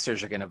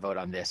texters are going to vote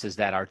on this is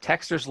that our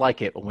texters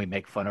like it when we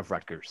make fun of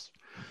Rutgers.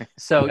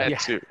 So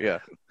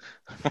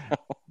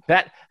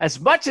that as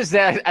much as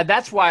that, and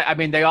that's why, I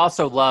mean, they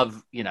also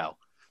love,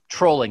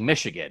 trolling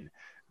Michigan,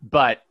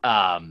 but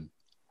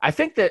I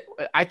think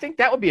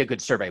that would be a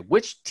good survey.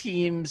 Which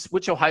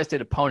Ohio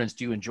State opponents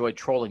do you enjoy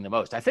trolling the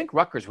most? I think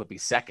Rutgers would be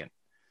second.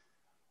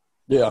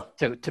 Yeah.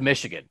 To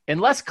Michigan,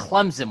 unless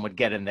Clemson would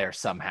get in there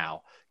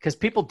somehow, because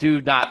people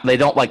they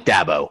don't like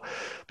Dabo.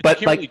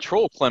 But you can't really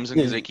troll Clemson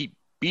because they keep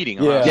beating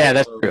them. Yeah,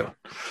 that's true.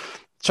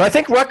 So I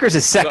think Rutgers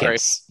is second.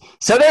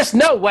 So there's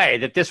no way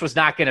that this was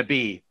not going to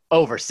be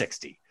over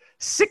 60.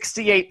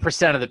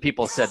 68% of the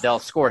people said they'll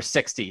score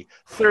 60.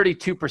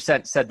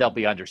 32% said they'll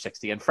be under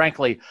 60. And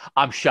frankly,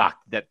 I'm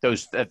shocked that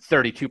those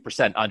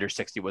 32% under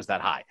 60 was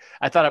that high.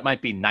 I thought it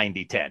might be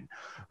 90-10.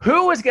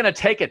 Who is going to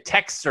take a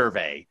text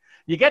survey?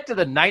 You get to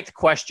the 9th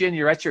question,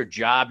 you're at your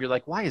job, you're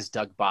like, why is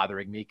Doug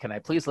bothering me? Can I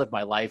please live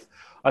my life?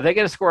 Are they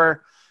going to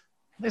score?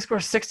 They score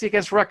 60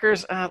 against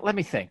Rutgers? Let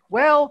me think.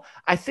 Well,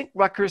 I think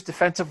Rutgers'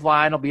 defensive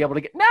line will be able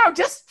to get – no,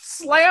 just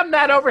slam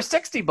that over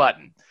 60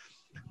 button.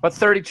 But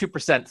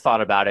 32%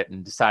 thought about it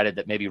and decided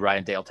that maybe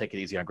Ryan Day will take it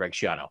easy on Greg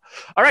Schiano.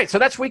 All right, so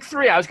that's week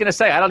 3. I was going to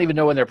say, I don't even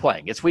know when they're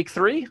playing. It's week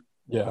 3?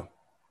 Yeah.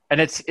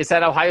 And it's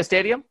at Ohio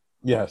Stadium?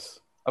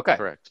 Yes. Okay.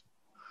 Correct.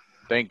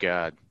 Thank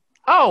God.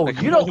 Oh,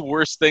 the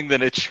worst thing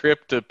than a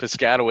trip to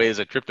Piscataway is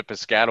a trip to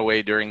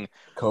Piscataway during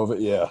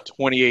COVID,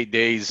 28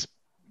 days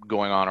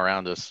going on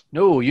around us.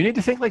 No, you need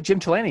to think like Jim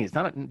Delaney. It's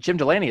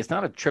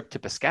not a trip to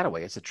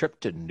Piscataway. It's a trip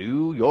to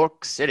New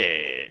York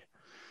City.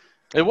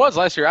 It was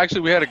last year.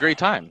 Actually, we had a great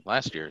time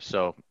last year.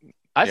 So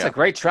that's a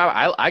great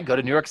travel. I go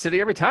to New York City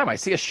every time. I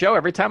see a show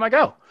every time I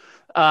go.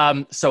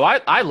 So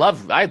I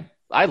love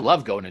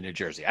going to New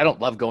Jersey. I don't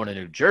love going to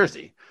New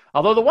Jersey.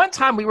 Although the one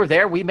time we were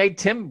there, we made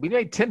Tim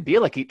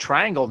Bielik eat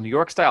triangle New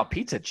York style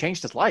pizza. It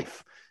changed his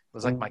life. It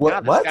was like, my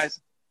God, this guy's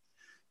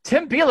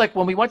Tim Bielik.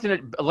 When we went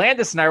to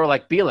Landis and I were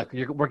like,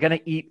 Bielik, we're going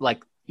to eat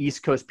like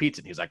East Coast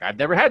pizza. And he was like, I've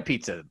never had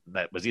pizza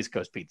that was East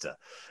Coast pizza.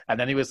 And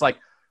then he was like,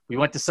 we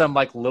went to some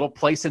like little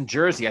place in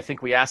Jersey. I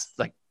think we asked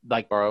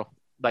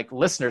like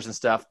listeners and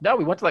stuff. No,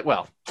 we went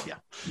to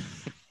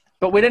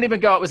but we didn't even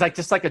go. It was like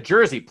just like a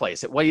Jersey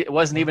place. It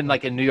wasn't even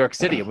like in New York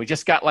City. And we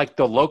just got like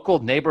the local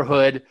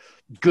neighborhood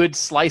good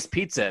sliced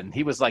pizza. And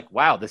he was like,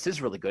 wow, this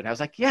is really good. And I was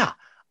like, yeah,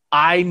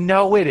 I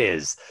know it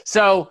is.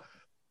 So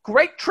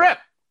great trip.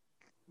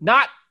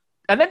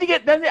 And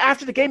then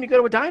after the game, you go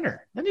to a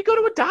diner. Then you go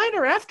to a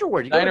diner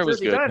afterward. Diner was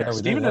good. Diner.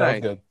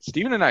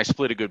 Steven and I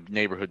split a good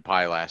neighborhood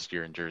pie last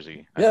year in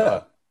Jersey.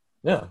 Yeah,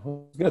 it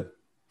was good.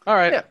 All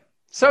right. Yeah.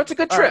 So it's a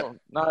good trip.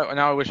 Now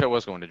I wish I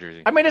was going to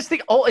Jersey. I mean, it's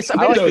the old.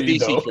 I like the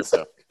DC trip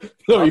though.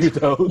 No, you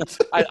don't.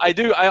 I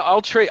do.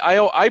 I'll trade.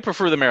 I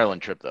prefer the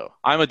Maryland trip though.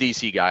 I'm a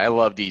DC guy. I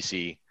love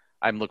DC.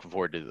 I'm looking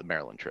forward to the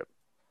Maryland trip.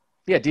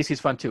 Yeah, DC's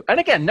fun too. And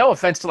again, no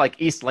offense to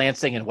like East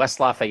Lansing and West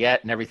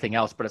Lafayette and everything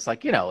else, but it's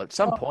like, at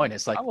some point,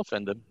 it's like I'll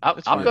offend them.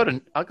 I'll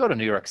go to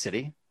New York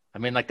City. I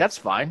mean, like that's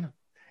fine.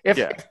 If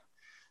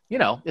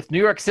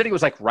New York City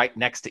was like right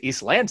next to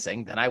East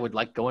Lansing, then I would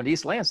like going to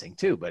East Lansing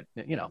too. But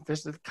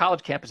there's the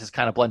college campuses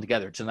kind of blend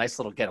together. It's a nice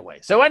little getaway.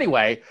 So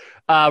anyway,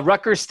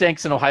 Rutgers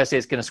stinks and Ohio State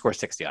is going to score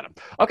 60 on them.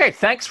 Okay,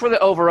 thanks for the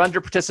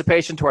over/under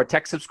participation to our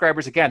tech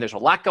subscribers. Again, there's a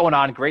lot going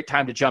on. Great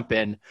time to jump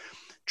in.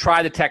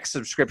 Try the text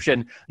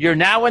subscription. You're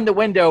now in the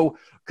window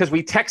because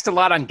we text a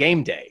lot on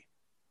game day.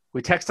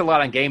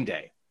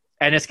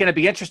 And it's going to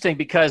be interesting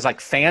because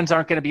like fans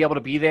aren't going to be able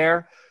to be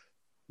there.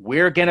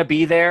 We're going to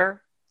be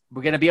there.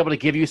 We're going to be able to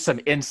give you some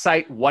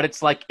insight what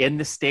it's like in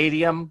the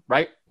stadium,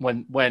 right?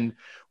 When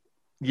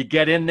you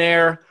get in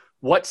there,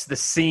 what's the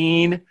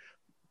scene?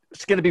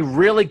 It's going to be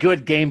really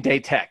good game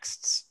day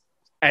texts.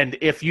 And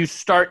if you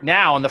start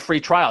now on the free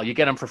trial, you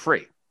get them for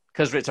free.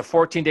 Because it's a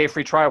 14-day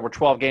free trial. We're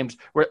 12 games.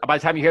 By the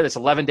time you hear this,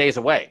 11 days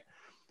away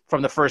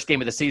from the first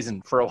game of the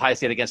season for Ohio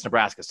State against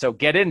Nebraska. So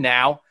get in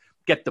now.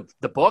 Get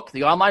the book,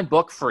 the online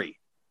book, free.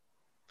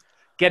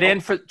 Get in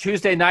for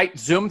Tuesday night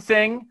Zoom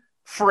thing,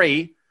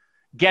 free.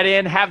 Get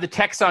in, have the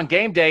text on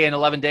game day in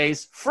 11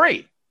 days,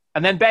 free.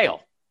 And then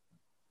bail.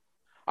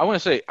 I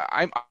want to say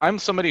I'm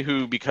somebody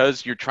who,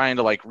 because you're trying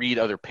to like read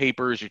other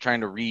papers, you're trying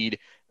to read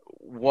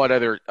what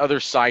other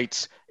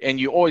sites, and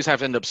you always have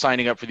to end up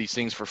signing up for these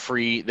things for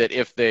free, that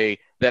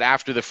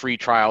after the free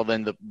trial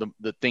then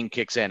the thing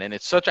kicks in, and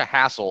it's such a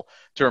hassle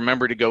to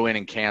remember to go in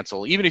and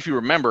cancel. Even if you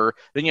remember,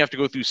 then you have to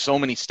go through so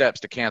many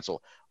steps to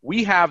cancel.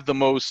 We have the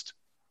most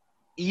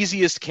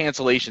easiest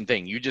cancellation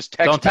thing. You just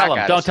text Don't tell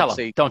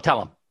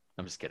them.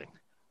 I'm just kidding.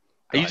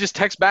 You just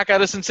text back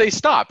at us and say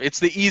stop. It's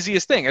the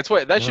easiest thing.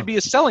 That should be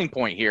a selling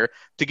point here,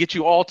 to get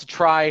you all to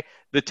try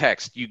the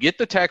text. You get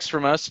the text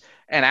from us,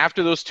 and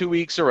after those 2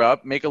 weeks are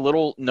up, make a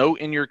little note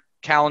in your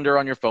calendar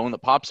on your phone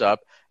that pops up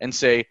and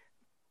say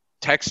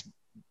text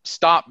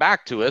stop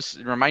back to us,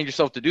 and remind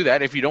yourself to do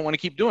that if you don't want to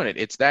keep doing it.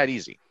 It's that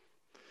easy.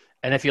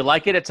 And if you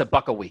like it, it's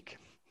 $1 a week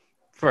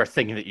for a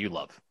thing that you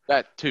love.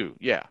 That too,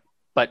 yeah.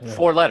 But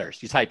 4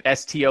 letters. You type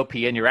STOP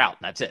and you're out,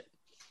 and that's it.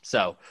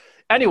 So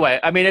anyway,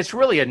 I mean,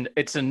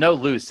 it's a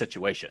no-lose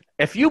situation.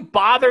 If you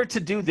bother to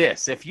do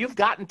this, if you've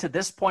gotten to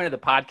this point of the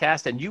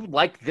podcast and you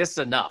like this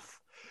enough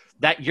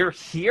that you're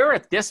here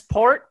at this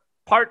part,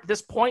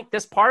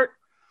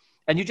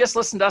 and you just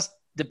listen to us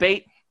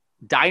debate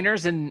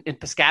diners in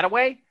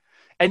Piscataway,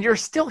 and you're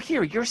still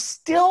here, you're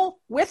still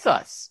with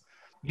us,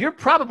 you're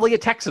probably a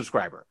tech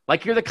subscriber.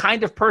 Like, you're the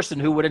kind of person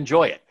who would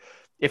enjoy it.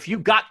 If you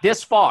got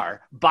this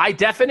far, by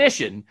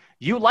definition,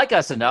 you like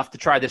us enough to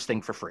try this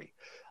thing for free.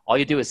 All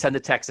you do is send a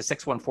text to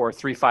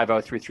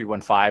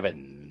 614-350-3315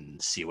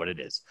 and see what it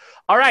is.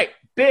 All right,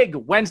 big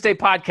Wednesday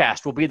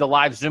podcast will be the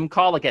live Zoom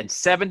call, again,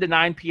 7 to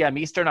 9 p.m.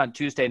 Eastern on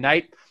Tuesday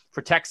night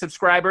for tech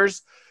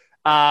subscribers.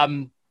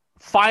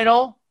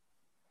 Final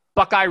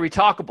Buckeye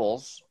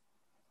Retalkables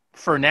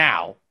for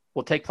now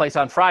will take place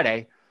on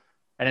Friday,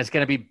 and it's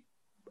going to be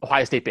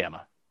Ohio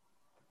State-Bama.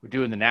 We're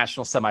doing the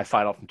national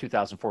semifinal from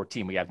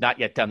 2014. We have not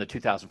yet done the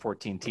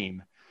 2014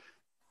 team.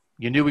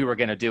 You knew we were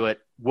going to do it.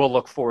 We'll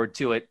look forward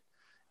to it.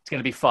 It's going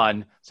to be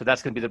fun. So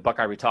that's going to be the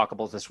Buckeye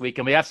Retalkables this week.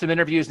 And we have some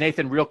interviews.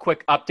 Nathan, real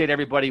quick, update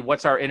everybody.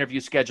 What's our interview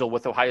schedule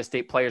with Ohio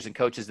State players and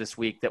coaches this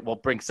week? That will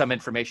bring some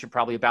information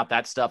probably about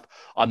that stuff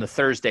on the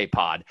Thursday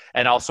pod,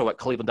 and also at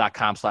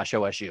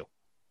cleveland.com/OSU.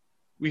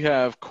 We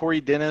have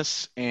Corey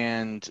Dennis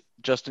and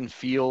Justin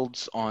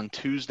Fields on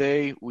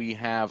Tuesday. We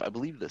have, I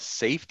believe, the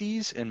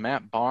safeties and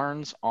Matt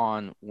Barnes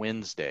on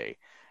Wednesday.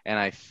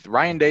 And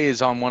Ryan Day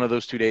is on one of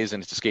those 2 days,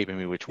 and it's escaping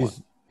me which one.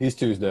 He's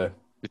Tuesday.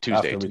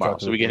 Tuesday, tomorrow.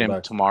 So we get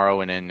him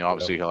tomorrow, and then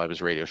obviously he'll have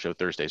his radio show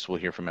Thursday. So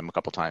we'll hear from him a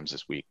couple times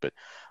this week. But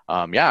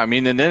yeah, I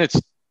mean, and then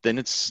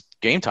it's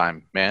game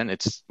time, man.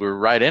 We're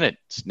right in it.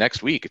 It's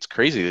next week. It's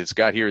crazy that it's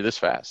got here this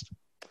fast.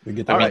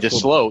 This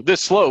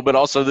slow, but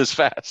also this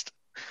fast.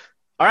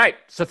 All right.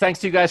 So thanks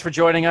to you guys for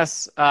joining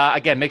us.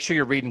 Again, make sure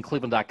you're reading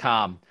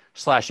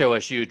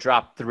cleveland.com/OSU.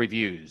 Drop the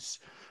reviews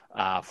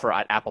for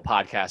Apple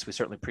Podcasts. We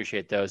certainly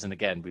appreciate those. And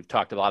again, we've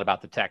talked a lot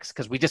about the text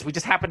because we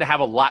just happen to have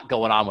a lot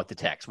going on with the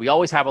text. We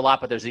always have a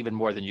lot, but there's even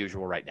more than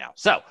usual right now.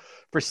 So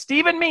for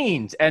Stephen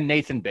Means and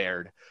Nathan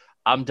Baird,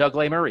 I'm Doug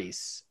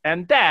Lesmerises,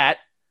 and that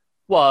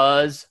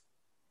was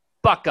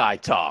Buckeye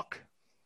Talk.